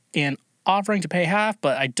and offering to pay half,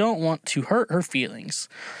 but I don't want to hurt her feelings.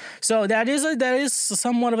 So that is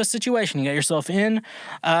somewhat of a situation you got yourself in,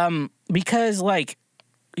 because, like,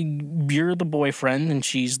 you're the boyfriend and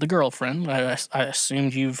she's the girlfriend. I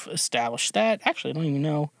assumed you've established that. Actually, I don't even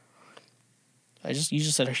know. You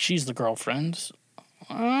just said she's the girlfriend.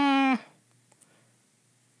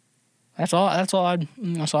 That's all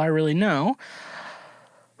I really know.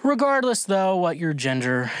 Regardless, though, what your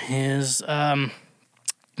gender is,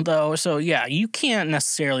 so yeah, you can't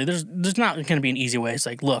necessarily, there's not going to be an easy way. It's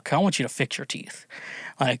like, look, I want you to fix your teeth.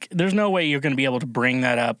 Like, there's no way you're going to be able to bring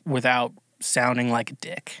that up without sounding like a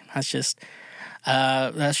dick. That's just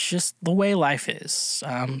the way life is.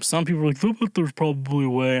 Some people are like, there's probably a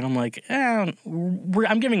way. And I'm like,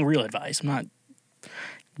 I'm giving real advice. I'm not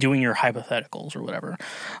doing your hypotheticals or whatever.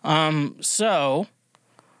 So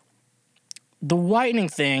the whitening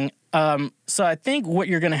thing, so I think what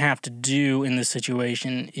you're going to have to do in this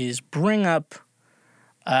situation is bring up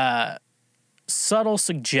subtle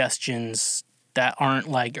suggestions that aren't,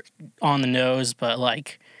 like, on the nose, but,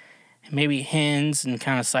 like, maybe hints and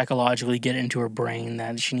kind of psychologically get into her brain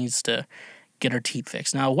that she needs to get her teeth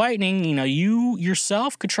fixed. Now, whitening, you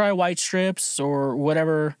yourself could try white strips or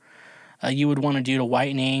whatever you would want to do to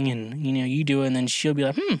whitening, and, you do it, and then she'll be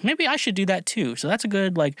like, maybe I should do that too. So that's a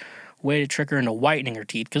good, way to trick her into whitening her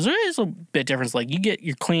teeth, because there is a bit difference. Like,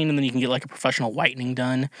 you're clean, and then you can get, a professional whitening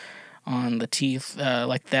done on the teeth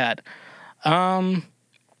like that.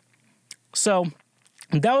 So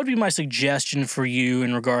that would be my suggestion for you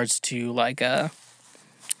in regards to,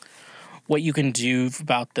 what you can do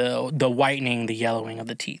about the whitening, the yellowing of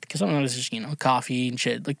the teeth. Because sometimes it's just, coffee and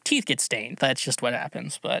shit. Teeth get stained. That's just what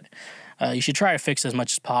happens. But you should try to fix as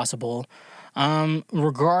much as possible.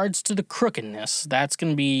 Regards to the crookedness, that's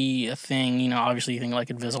going to be a thing. Obviously you think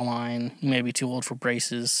Invisalign. You may be too old for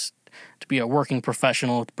braces. To be a working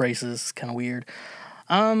professional with braces is kind of weird.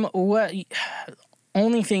 Only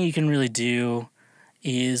thing you can really do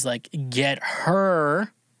is, get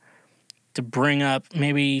her to bring up,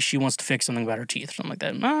 maybe she wants to fix something about her teeth or something like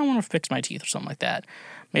that. I want to fix my teeth or something like that.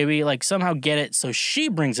 Maybe, somehow get it so she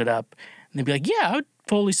brings it up, and they'd be like, yeah, I would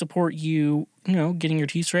fully support you, getting your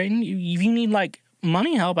teeth straightened. If you need,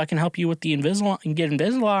 money help, I can help you with the Invisalign, get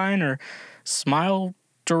Invisalign or Smile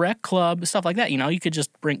Direct Club, stuff like that. You could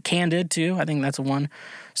just bring Candid, too. I think that's a one.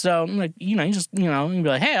 So, you just, you'd be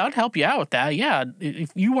like, hey, I'd help you out with that. Yeah,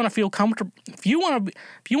 if you want to feel comfortable, if you want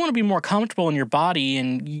to be more comfortable in your body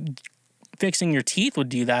and fixing your teeth would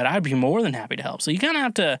do that, I'd be more than happy to help. So you kind of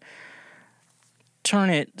have to turn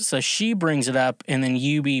it so she brings it up, and then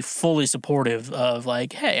you be fully supportive of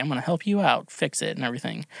hey, I'm going to help you out, fix it and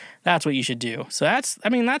everything. That's what you should do. So that's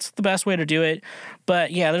the best way to do it.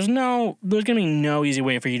 But yeah, there's going to be no easy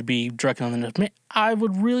way for you to be directly on the nose. I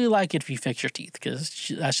would really like it if you fix your teeth,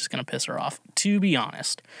 because that's just going to piss her off, to be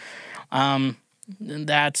honest. I've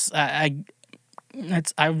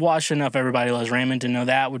watched enough Everybody Loves Raymond to know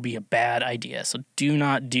that would be a bad idea. So do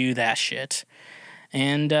not do that shit.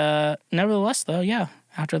 And nevertheless, though, yeah,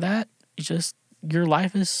 after that, your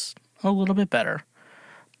life is a little bit better.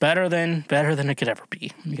 Better than it could ever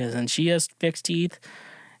be. Because then she has fixed teeth.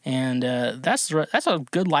 And that's a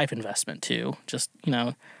good life investment, too. Just,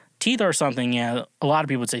 teeth are something, a lot of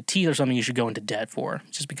people would say teeth are something you should go into debt for.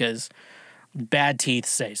 Just because bad teeth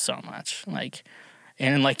say so much.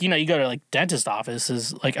 And you go to dentist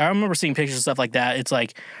offices, I remember seeing pictures of stuff like that. It's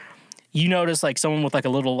you notice someone with a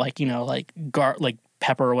little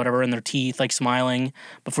pepper or whatever in their teeth, smiling,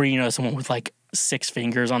 before you notice someone with 6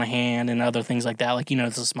 fingers on a hand and other things like that.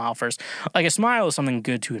 It's a smile first. A smile is something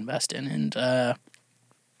good to invest in, and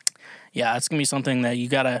yeah, it's gonna be something that you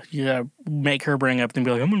gotta make her bring up and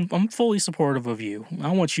be like, I'm fully supportive of you.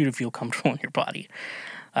 I want you to feel comfortable in your body,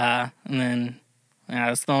 and then. Yeah,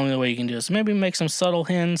 that's the only way you can do it. So maybe make some subtle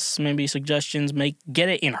hints, maybe suggestions, get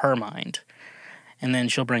it in her mind, and then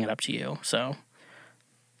she'll bring it up to you. So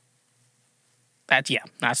that's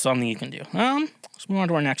something you can do. Let's move on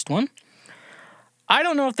to our next one. I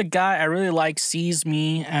don't know if the guy I really like sees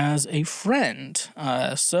me as a friend.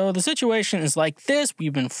 So the situation is like this.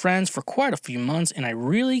 We've been friends for quite a few months, and I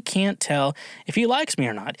really can't tell if he likes me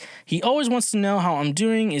or not. He always wants to know how I'm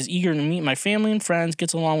doing, is eager to meet my family and friends,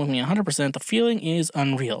 gets along with me 100%. The feeling is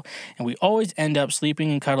unreal, and we always end up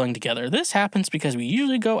sleeping and cuddling together. This happens because we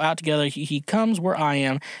usually go out together. He comes where I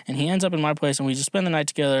am, and he ends up in my place, and we just spend the night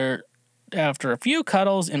together after a few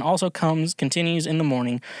cuddles, and also continues in the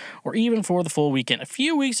morning or even for the full weekend. A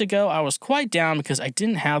few weeks ago, I was quite down because I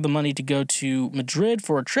didn't have the money to go to Madrid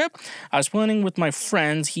for a trip. I was planning with my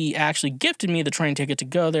friends. He actually gifted me the train ticket to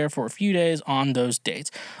go there for a few days on those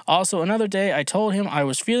dates. Also, another day, I told him I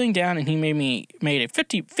was feeling down, and he made a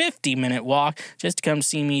 50-minute walk just to come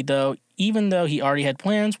see me, even though he already had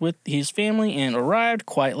plans with his family and arrived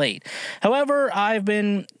quite late. However, I've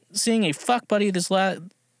been seeing a fuck buddy this last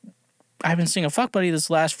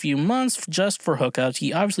few months just for hookups.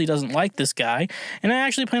 He obviously doesn't like this guy, and I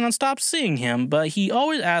actually plan on stop seeing him, but he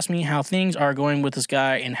always asks me how things are going with this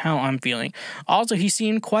guy and how I'm feeling. Also, he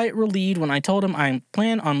seemed quite relieved when I told him I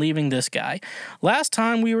plan on leaving this guy. Last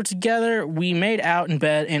time we were together, we made out in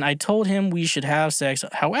bed, and I told him we should have sex.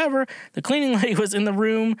 However, the cleaning lady was in the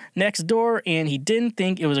room next door, and he didn't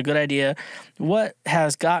think it was a good idea. What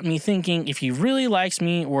has got me thinking if he really likes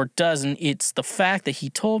me or doesn't, it's the fact that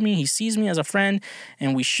he told me he sees me as a friend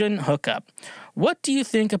and we shouldn't hook up. What do you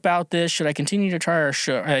think about this? Should I continue to try or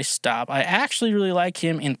should I stop? I actually really like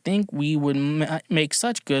him and think we would make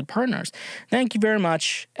such good partners. Thank you very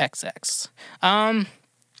much, XX.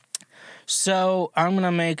 So I'm going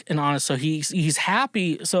to make an honest, so he's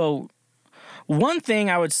happy. So one thing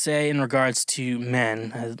I would say in regards to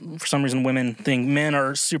men, for some reason women think men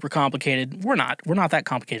are super complicated. We're not that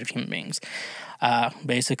complicated human beings.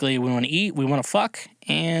 Basically, we want to eat, we want to fuck,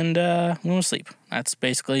 and we want to sleep. That's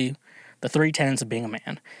basically the 3 tenets of being a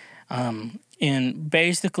man. And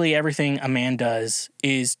basically everything a man does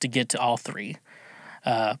is to get to all 3.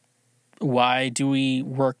 Why do we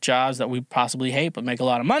work jobs that we possibly hate but make a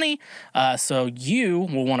lot of money? So you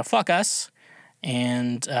will want to fuck us.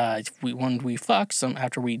 And when we fuck,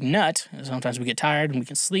 after we nut, sometimes we get tired and we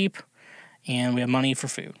can sleep. And we have money for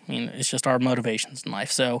food. I mean, it's just our motivations in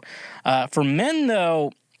life. So for men,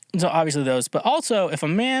 though, so obviously those. But also, if a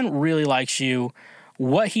man really likes you,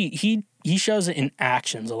 what he shows it in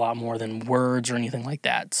actions a lot more than words or anything like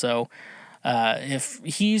that. So if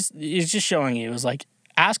he's just showing you, is like,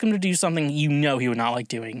 ask him to do something you know he would not like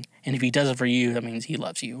doing. And if he does it for you, that means he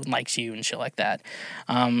loves you and likes you and shit like that.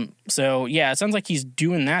 So, yeah, it sounds like he's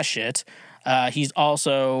doing that shit. He's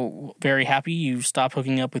also very happy you stopped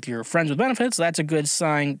hooking up with your friends with benefits. That's a good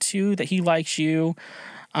sign, too, that he likes you.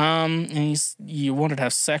 And you wanted to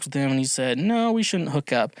have sex with him, and he said, no, we shouldn't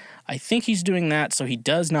hook up. I think he's doing that so he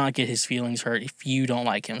does not get his feelings hurt if you don't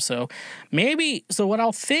like him. So what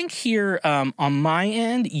I'll think here on my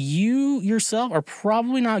end, you yourself are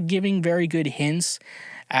probably not giving very good hints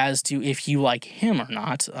as to if you like him or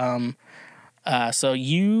not. So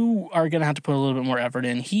you are going to have to put a little bit more effort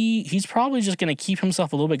in. He's probably just going to keep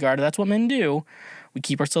himself a little bit guarded. That's what men do. We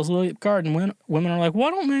keep ourselves a little bit guarded. And women are like,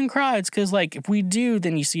 why don't men cry? It's because, like, if we do,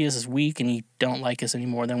 then you see us as weak and you don't like us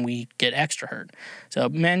anymore, then we get extra hurt. So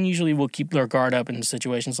men usually will keep their guard up in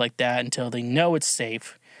situations like that until they know it's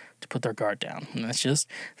safe to put their guard down. And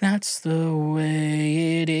that's the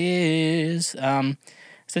way it is.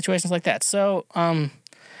 Situations like that. So,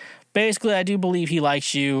 basically, I do believe he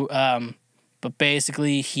likes you. But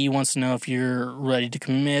basically, he wants to know if you're ready to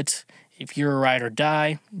commit, if you're a ride or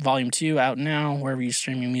die. Volume 2 out now, wherever you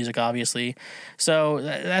stream your music, obviously. So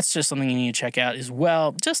that's just something you need to check out as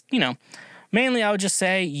well. Just, mainly I would just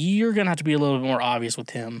say you're going to have to be a little bit more obvious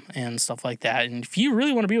with him and stuff like that. And if you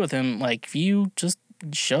really want to be with him, like, if you just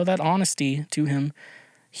show that honesty to him,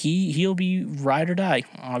 he'll be ride or die.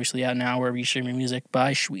 Obviously out now wherever you stream your music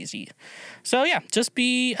by Shweezy. So yeah, just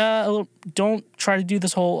be don't try to do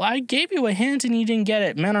this whole, I gave you a hint and you didn't get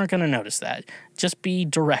it. Men aren't going to notice that. Just be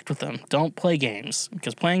direct with them. Don't play games,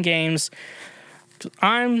 because playing games,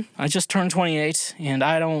 I just turned 28 and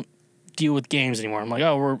I don't deal with games anymore. I'm like,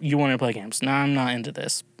 oh, you want to play games? No, I'm not into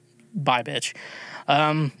this. Bye, bitch.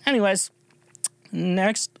 Anyways,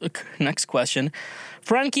 next question.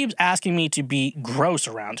 Friend keeps asking me to be gross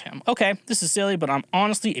around him. Okay, this is silly, but I'm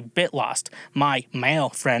honestly a bit lost. My male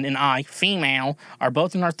friend and I, female, are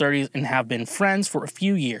both in our 30s and have been friends for a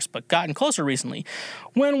few years, but gotten closer recently.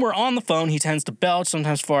 When we're on the phone, he tends to belch,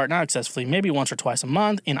 sometimes fart, not excessively, maybe once or twice a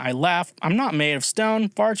month, and I laugh. I'm not made of stone.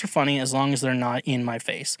 Farts are funny as long as they're not in my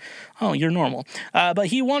face. Oh, you're normal. But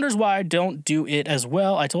he wonders why I don't do it as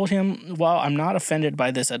well. I told him, well, I'm not offended by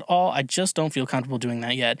this at all. I just don't feel comfortable doing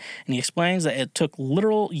that yet. And he explains that it took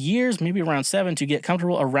literal years, maybe around 7, to get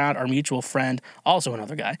comfortable around our mutual friend, also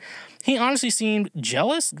another guy. He honestly seemed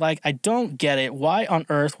jealous. Like, I don't get it. Why on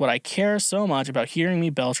earth would I care so much about hearing me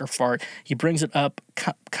belch or fart? He brings it up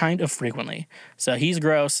kind of frequently. So he's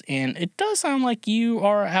gross, and it does sound like you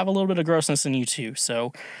have a little bit of grossness in you too.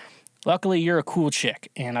 So luckily you're a cool chick,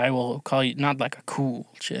 and I will call you not like a cool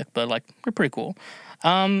chick, but like you're pretty cool.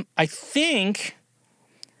 I think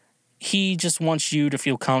he just wants you to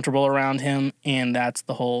feel comfortable around him, and that's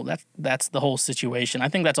the whole situation. I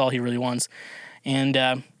think that's all he really wants.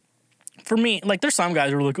 And for me, like, there's some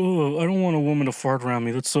guys who are like, oh, I don't want a woman to fart around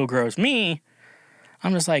me. That's so gross. Me,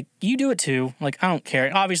 I'm just like, you do it too. Like, I don't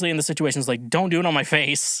care. Obviously, in the situations, like, don't do it on my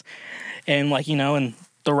face. And, like, in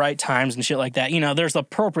the right times and shit like that. There's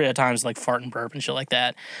appropriate times, like fart and burp and shit like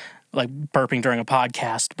that. Like burping during a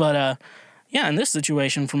podcast. But, yeah, in this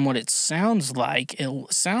situation, from what it sounds like,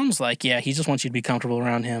 yeah, he just wants you to be comfortable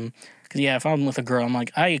around him. Because, yeah, if I'm with a girl, I'm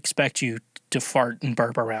like, I expect you to fart and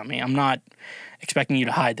burp around me. I'm not expecting you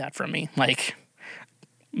to hide that from me. Like,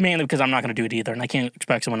 mainly because I'm not going to do it either. And I can't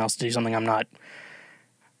expect someone else to do something I'm not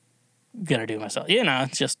going to do myself.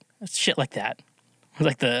 It's shit like that.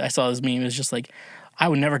 Like I saw this meme. It's just like, I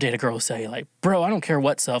would never date a girl with cellulite. Bro, I don't care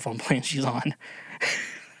what cell phone plan she's on.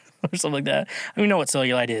 Or something like that. I don't even know what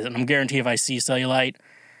cellulite is, and I'm guaranteed if I see cellulite,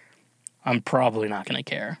 I'm probably not going to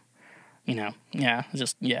care. Yeah.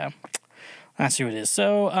 That's who it is.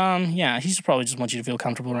 So, yeah, he's probably just wants you to feel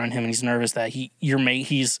comfortable around him, and he's nervous that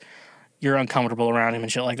you're uncomfortable around him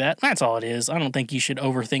and shit like that. That's all it is. I don't think you should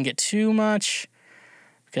overthink it too much,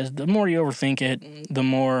 because the more you overthink it, the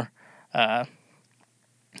more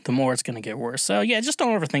it's going to get worse. So, yeah, just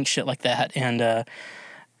don't overthink shit like that, and at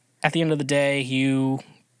the end of the day, you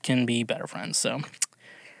can be better friends. So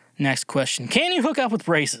Next question. Can you hook up with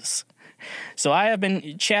braces? So I have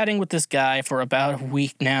been chatting with this guy for about a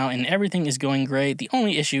week now, and everything is going great. The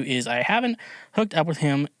only issue is I haven't hooked up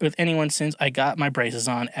with anyone since I got my braces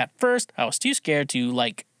on. At first, I was too scared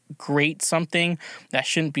to, grate something that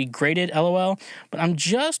shouldn't be grated, lol. But I'm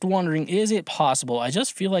just wondering, is it possible? I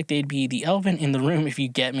just feel like they'd be the elephant in the room, if you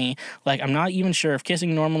get me. I'm not even sure if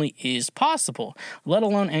kissing normally is possible, let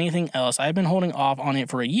alone anything else. I've been holding off on it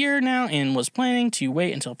for a year now and was planning to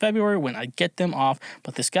wait until February when I get them off.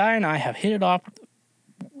 But this guy and I have hit it off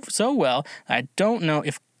so well, I don't know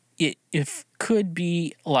if it could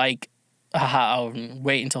be I'll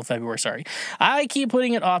wait until February, sorry. I keep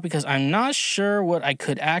putting it off because I'm not sure what I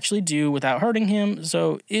could actually do without hurting him.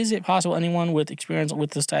 So is it possible anyone with experience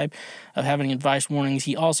with this type of having advice warnings?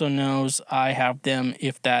 He also knows I have them,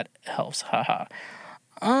 if that helps. Haha.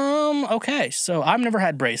 Okay, so I've never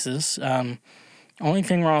had braces. Only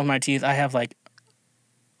thing wrong with my teeth, I've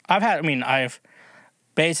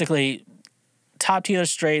basically top teeth are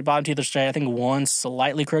straight, bottom teeth are straight. I think one's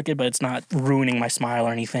slightly crooked, but it's not ruining my smile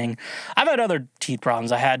or anything. I've had other teeth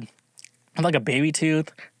problems. I have a baby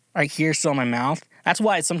tooth right here still in my mouth. That's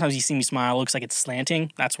why sometimes you see me smile, it looks like it's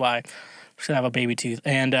slanting. That's why I should have a baby tooth.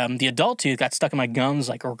 And the adult tooth got stuck in my gums,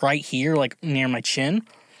 right here, near my chin.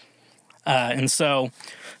 And so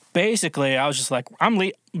basically I was just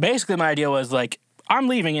basically my idea was I'm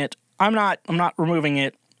leaving it. I'm not removing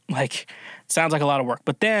it. Sounds like a lot of work.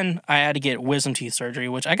 But then I had to get wisdom teeth surgery,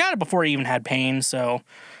 which I got it before I even had pain, so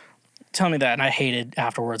tell me that. And I hated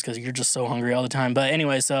afterwards because you're just so hungry all the time. But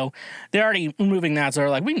anyway, so they're already removing that, so they're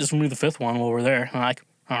like, we can just remove the fifth one while we're there. I'm like,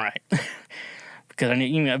 all right. Because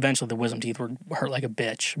eventually the wisdom teeth would hurt like a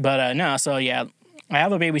bitch. But no, so yeah, I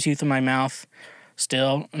have a baby tooth in my mouth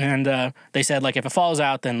still, and they said, if it falls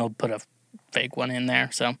out, then they'll put a fake one in there.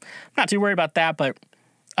 So I'm not too worried about that, but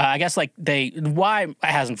I guess why it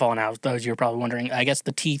hasn't fallen out, those you're probably wondering. I guess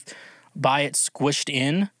the teeth by it squished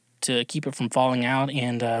in to keep it from falling out,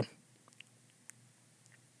 and it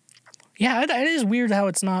is weird how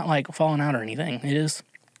it's not falling out or anything. It is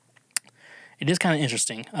kind of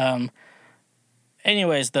interesting.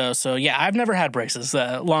 Anyways, though, so yeah, I've never had braces.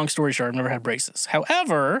 Long story short, I've never had braces.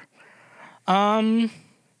 However,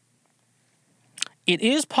 it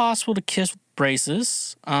is possible to kiss with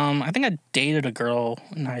braces. I think I dated a girl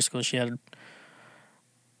in high school. She didn't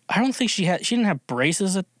have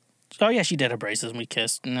braces oh yeah, she did have braces and we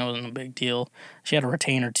kissed, and that wasn't a big deal. She had a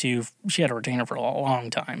retainer too. She had a retainer for a long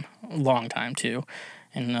time too.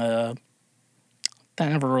 And, that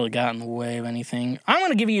never really got in the way of anything. I'm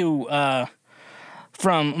going to give you,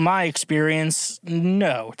 from my experience,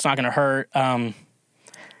 no, it's not going to hurt.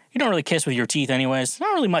 You don't really kiss with your teeth anyways.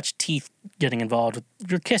 Not really much teeth getting involved.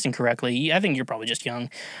 If you're kissing correctly, I think you're probably just young.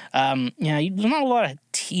 There's not a lot of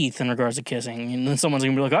teeth in regards to kissing. And then someone's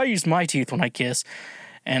going to be like, I use my teeth when I kiss.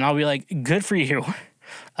 And I'll be like, good for you.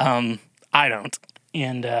 I don't.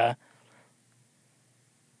 And,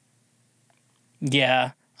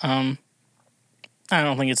 I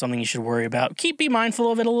don't think it's something you should worry about. Be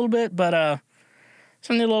mindful of it a little bit, but,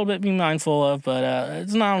 something a little bit be mindful of, but I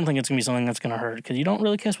don't think it's going to be something that's going to hurt, because you don't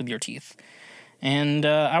really kiss with your teeth. And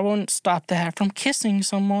I won't stop that from kissing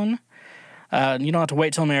someone. You don't have to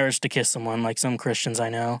wait till marriage to kiss someone, like some Christians I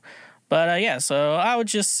know. But so I would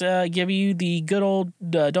just give you the good old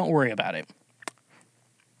don't worry about it.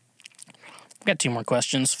 I've got 2 more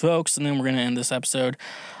questions, folks, and then we're going to end this episode.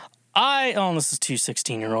 This is 2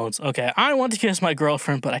 16-year-olds. Okay, I want to kiss my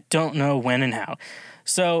girlfriend, but I don't know when and how.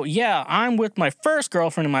 So, yeah, I'm with my first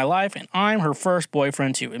girlfriend in my life, and I'm her first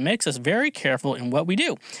boyfriend, too. It makes us very careful in what we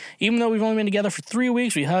do. Even though we've only been together for 3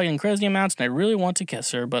 weeks, we hug in crazy amounts, and I really want to kiss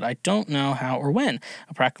her, but I don't know how or when.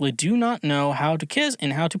 I practically do not know how to kiss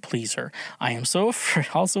and how to please her. I am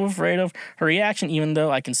also afraid of her reaction, even though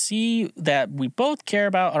I can see that we both care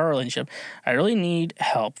about our relationship. I really need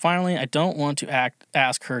help. Finally, I don't want to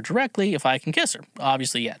ask her directly if I can kiss her.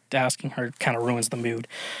 Obviously, yeah, asking her kind of ruins the mood.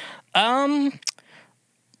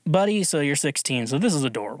 Buddy, so you're 16, so this is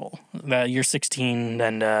adorable. You're 16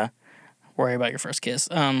 and worry about your first kiss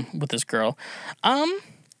with this girl.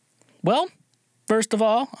 Well, first of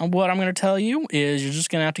all, what I'm going to tell you is you're just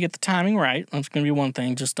going to have to get the timing right. That's going to be one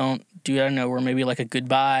thing. Just don't do it out of nowhere. Maybe a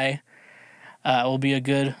goodbye will be a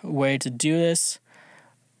good way to do this.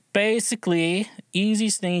 Basically,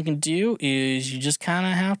 easiest thing you can do is you just kind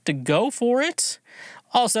of have to go for it.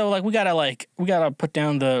 Also, we gotta put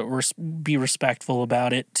down be respectful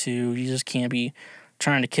about it, too. You just can't be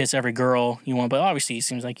trying to kiss every girl you want, but obviously it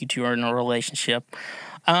seems like you two are in a relationship.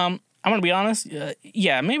 I'm gonna be honest,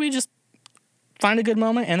 maybe just find a good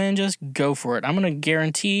moment and then just go for it. I'm gonna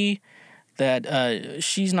guarantee that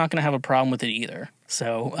she's not gonna have a problem with it either.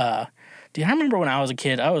 So, dude, I remember when I was a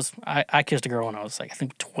kid, I kissed a girl when I was like, I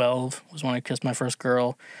think 12 was when I kissed my first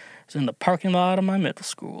girl. It was in the parking lot of my middle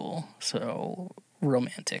school. So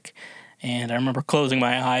romantic. And I remember closing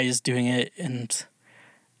my eyes doing it, and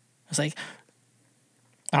I was like,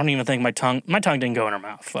 I don't even think my tongue didn't go in her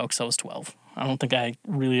mouth, folks. I was 12. I don't think I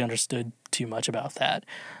really understood too much about that.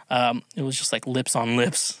 It was just like lips on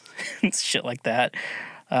lips and shit like that.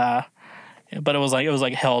 But it was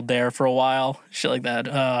like held there for a while, shit like that.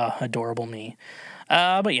 Adorable me.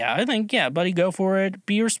 But yeah, I think, yeah, buddy, go for it.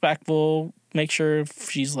 Be respectful. Make sure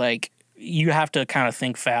if she's like, you have to kind of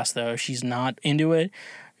think fast though. If she's not into it,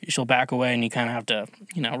 she'll back away, and you kind of have to,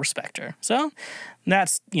 respect her. So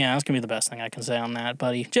that's going to be the best thing I can say on that,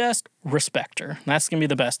 buddy. Just respect her. That's going to be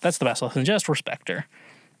the best. That's the best lesson. Just respect her.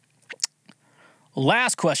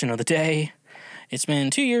 Last question of the day. It's been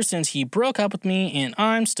 2 years since he broke up with me, and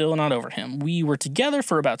I'm still not over him. We were together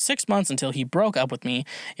for about 6 months until he broke up with me.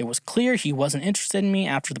 It was clear he wasn't interested in me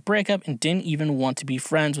after the breakup and didn't even want to be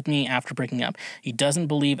friends with me after breaking up. He doesn't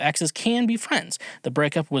believe exes can be friends. The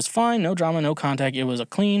breakup was fine, no drama, no contact. It was a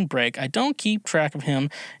clean break. I don't keep track of him,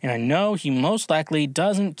 and I know he most likely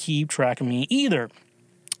doesn't keep track of me either.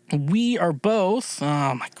 We are both...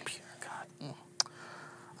 Oh, my computer, God.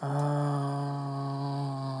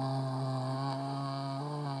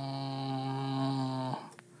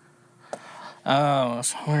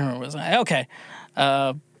 Where was I? Okay.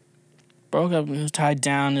 Broke up, it was tied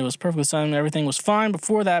down, it was perfectly sudden, everything was fine.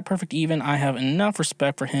 Before that, perfect even. I have enough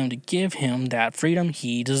respect for him to give him that freedom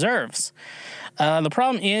he deserves. The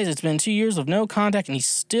problem is, it's been 2 years of no contact, and he's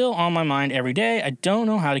still on my mind every day. I don't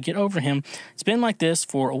know how to get over him. It's been like this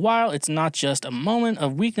for a while. It's not just a moment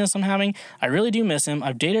of weakness I'm having. I really do miss him.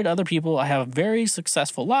 I've dated other people. I have a very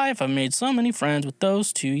successful life. I've made so many friends with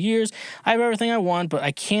those 2 years. I have everything I want, but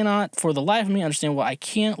I cannot, for the life of me, understand why I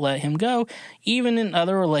can't let him go. Even in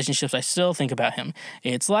other relationships, I still think about him.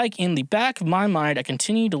 It's like in the back of my mind, I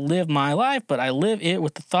continue to live my life, but I live it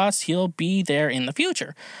with the thoughts he'll be there in the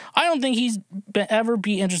future. I don't think he's ever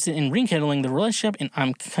be interested in rekindling the relationship, and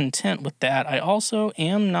I'm content with that. I also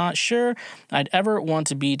am not sure I'd ever want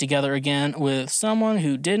to be together again with someone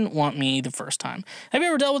who didn't want me the first time. Have you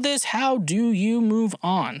ever dealt with this? How do you move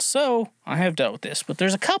on? So I have dealt with this, but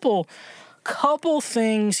there's a couple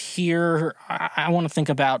things here I want to think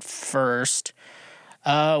about first.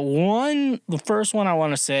 The first one I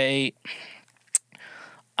want to say,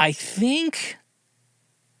 I think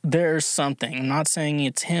there's something, I'm not saying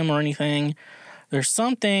it's him or anything, there's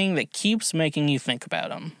something that keeps making you think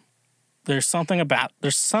about him. There's something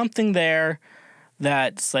there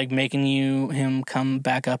that's like making him come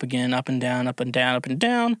back up again, up and down, up and down, up and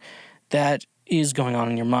down, that is going on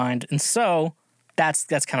in your mind. And so that's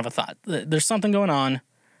kind of a thought. There's something going on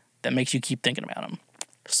that makes you keep thinking about him.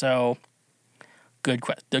 So good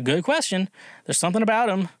question. There's something about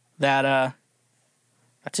him that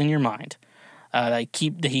that's in your mind. That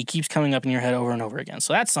he keeps coming up in your head over and over again.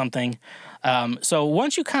 So that's something. So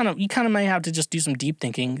once you kind of may have to just do some deep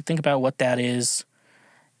thinking, think about what that is,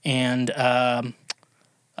 and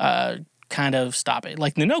kind of stop it.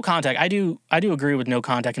 Like the no contact, I do agree with no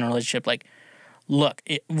contact in a relationship. Like, look,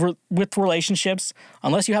 with relationships,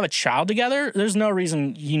 unless you have a child together, there's no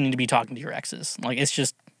reason you need to be talking to your exes. Like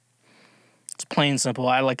it's plain simple.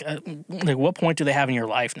 I like what point do they have in your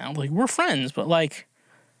life now? Like we're friends, but like.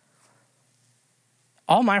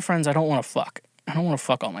 All my friends, I don't want to fuck. I don't want to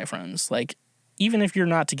fuck all my friends. Like, even if you're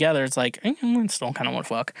not together, it's like, I still kind of want to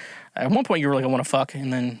fuck. At one point, you were like, I want to fuck,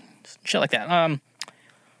 and then shit like that.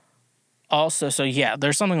 Also, so yeah,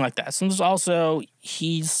 there's something like that. So there's also,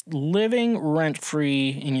 he's living rent-free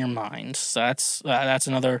in your mind. So that's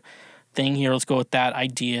another thing here. Let's go with that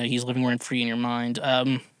idea. He's living rent-free in your mind.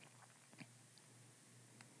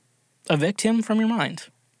 Evict him from your mind.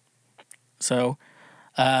 So...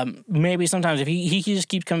 maybe sometimes if he just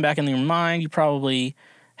keeps coming back in your mind, you probably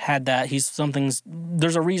had that.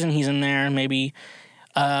 There's a reason he's in there. Maybe,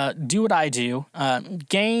 do what I do,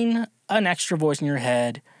 gain an extra voice in your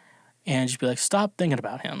head and just be like, stop thinking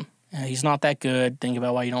about him. He's not that good. Think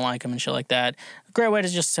about why you don't like him and shit like that. A great way to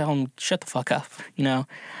just tell him, shut the fuck up,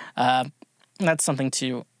 that's something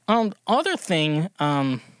too. Other thing,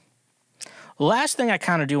 last thing I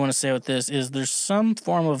kind of do want to say with this is there's some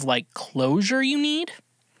form of like closure you need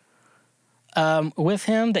with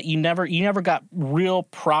him that you never got real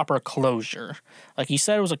proper closure. Like you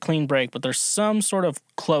said, it was a clean break, but there's some sort of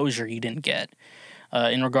closure you didn't get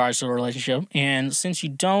in regards to the relationship. And since you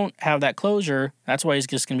don't have that closure, that's why it's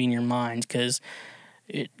just going to be in your mind because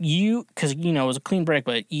it was a clean break,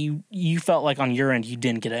 but you felt like on your end you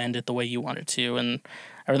didn't get to end it the way you wanted to and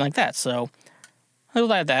everything like that. So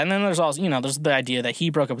like that. And then there's also, there's the idea that he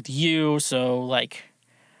broke up with you, so, like,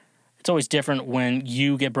 it's always different when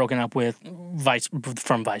you get broken up with vice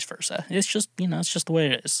versa. It's just, it's just the way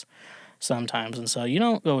it is sometimes. And so you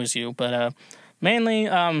don't always but mainly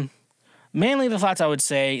the thoughts I would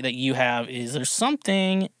say that you have is there's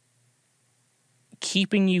something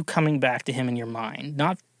keeping you coming back to him in your mind.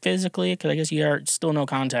 Not physically, because I guess you are still no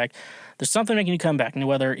contact. There's something making you come back, and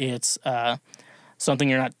whether it's something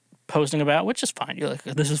you're not posting about, which is fine. You're like,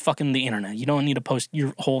 this is fucking the internet. You don't need to post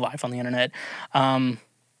your whole life on the internet.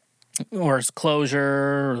 Or it's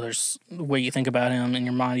closure, or there's the way you think about him in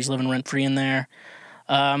your mind. He's living rent-free in there.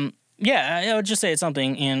 Yeah, I would just say it's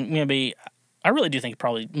something, and maybe I really do think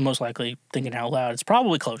probably most likely thinking out loud, it's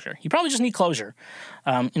probably closure. You probably just need closure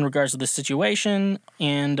in regards to this situation,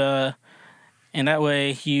 and that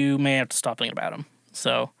way you may have to stop thinking about him.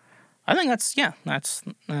 So I think that's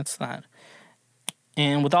that.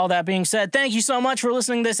 And with all that being said, thank you so much for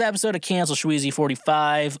listening to this episode of Cancel Shweezy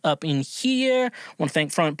 45 up in here. I want to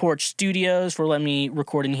thank Front Porch Studios for letting me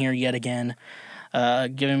record in here yet again,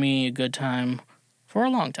 giving me a good time for a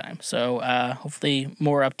long time. So hopefully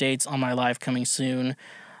more updates on my life coming soon.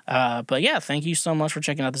 But yeah, thank you so much for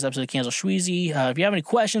checking out this episode of Cancel Shweezy. If you have any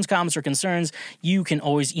questions, comments, or concerns, you can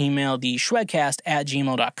always email the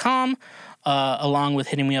shwedcast@gmail.com. Along with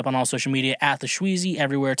hitting me up on all social media at The Shweezy,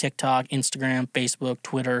 everywhere, TikTok, Instagram, Facebook,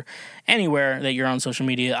 Twitter, anywhere that you're on social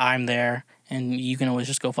media, I'm there. And you can always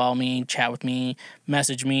just go follow me, chat with me,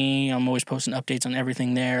 message me. I'm always posting updates on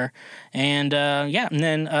everything there. And yeah, and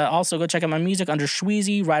then also go check out my music under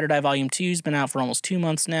Shweezy. Ride or Die Volume 2 has been out for almost 2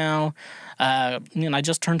 months now. And I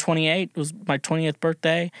just turned 28. It was my 20th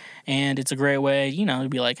birthday. And it's a great way, to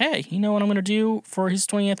be like, hey, you know what I'm going to do for his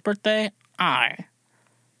 20th birthday? I'm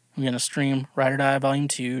going to stream Ride or Die Volume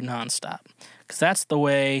 2 nonstop. Because that's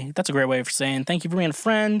a great way of saying thank you for being a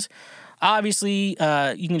friend. Obviously,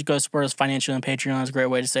 you can go support us financially on Patreon. It's a great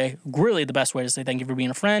way to say, really the best way to say thank you for being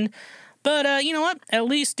a friend. But you know what? At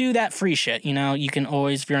least do that free shit. You can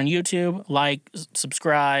always, if you're on YouTube, like,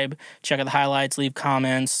 subscribe, check out the highlights, leave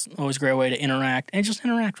comments. Always a great way to interact. And just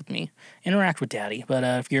interact with me. Interact with Daddy. But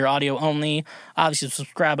if you're audio only, obviously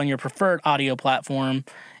subscribe on your preferred audio platform.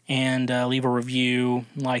 And leave a review,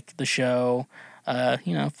 like the show.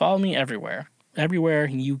 Follow me everywhere. Everywhere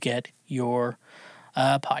you get your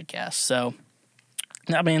podcast. So,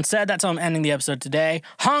 that being said, that's how I'm ending the episode today.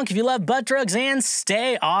 Honk if you love butt drugs, and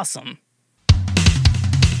stay awesome.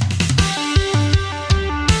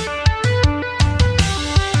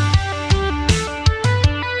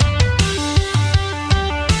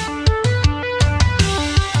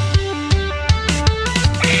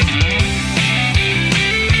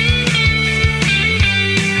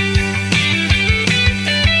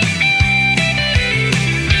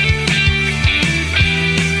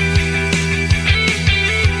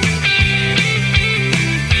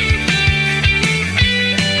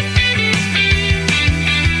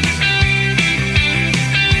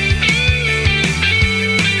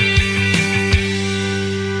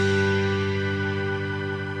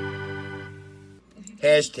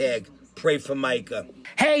 Hashtag pray for Micah.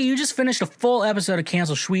 Hey, you just finished a full episode of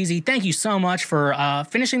Cancel Shweezy. Thank you so much for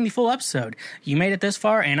finishing the full episode. You made it this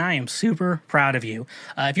far, and I am super proud of you.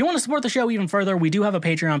 If you want to support the show even further, we do have a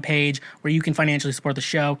Patreon page where you can financially support the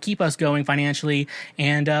show, keep us going financially,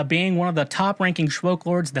 and being one of the top-ranking Schwoke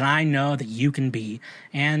Lords that I know that you can be.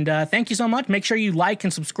 And thank you so much. Make sure you like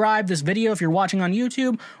and subscribe this video if you're watching on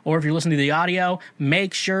YouTube, or if you're listening to the audio,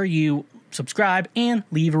 make sure you subscribe and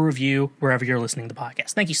leave a review wherever you're listening to the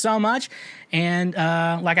podcast. Thank you so much. And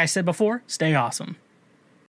like I said before, stay awesome.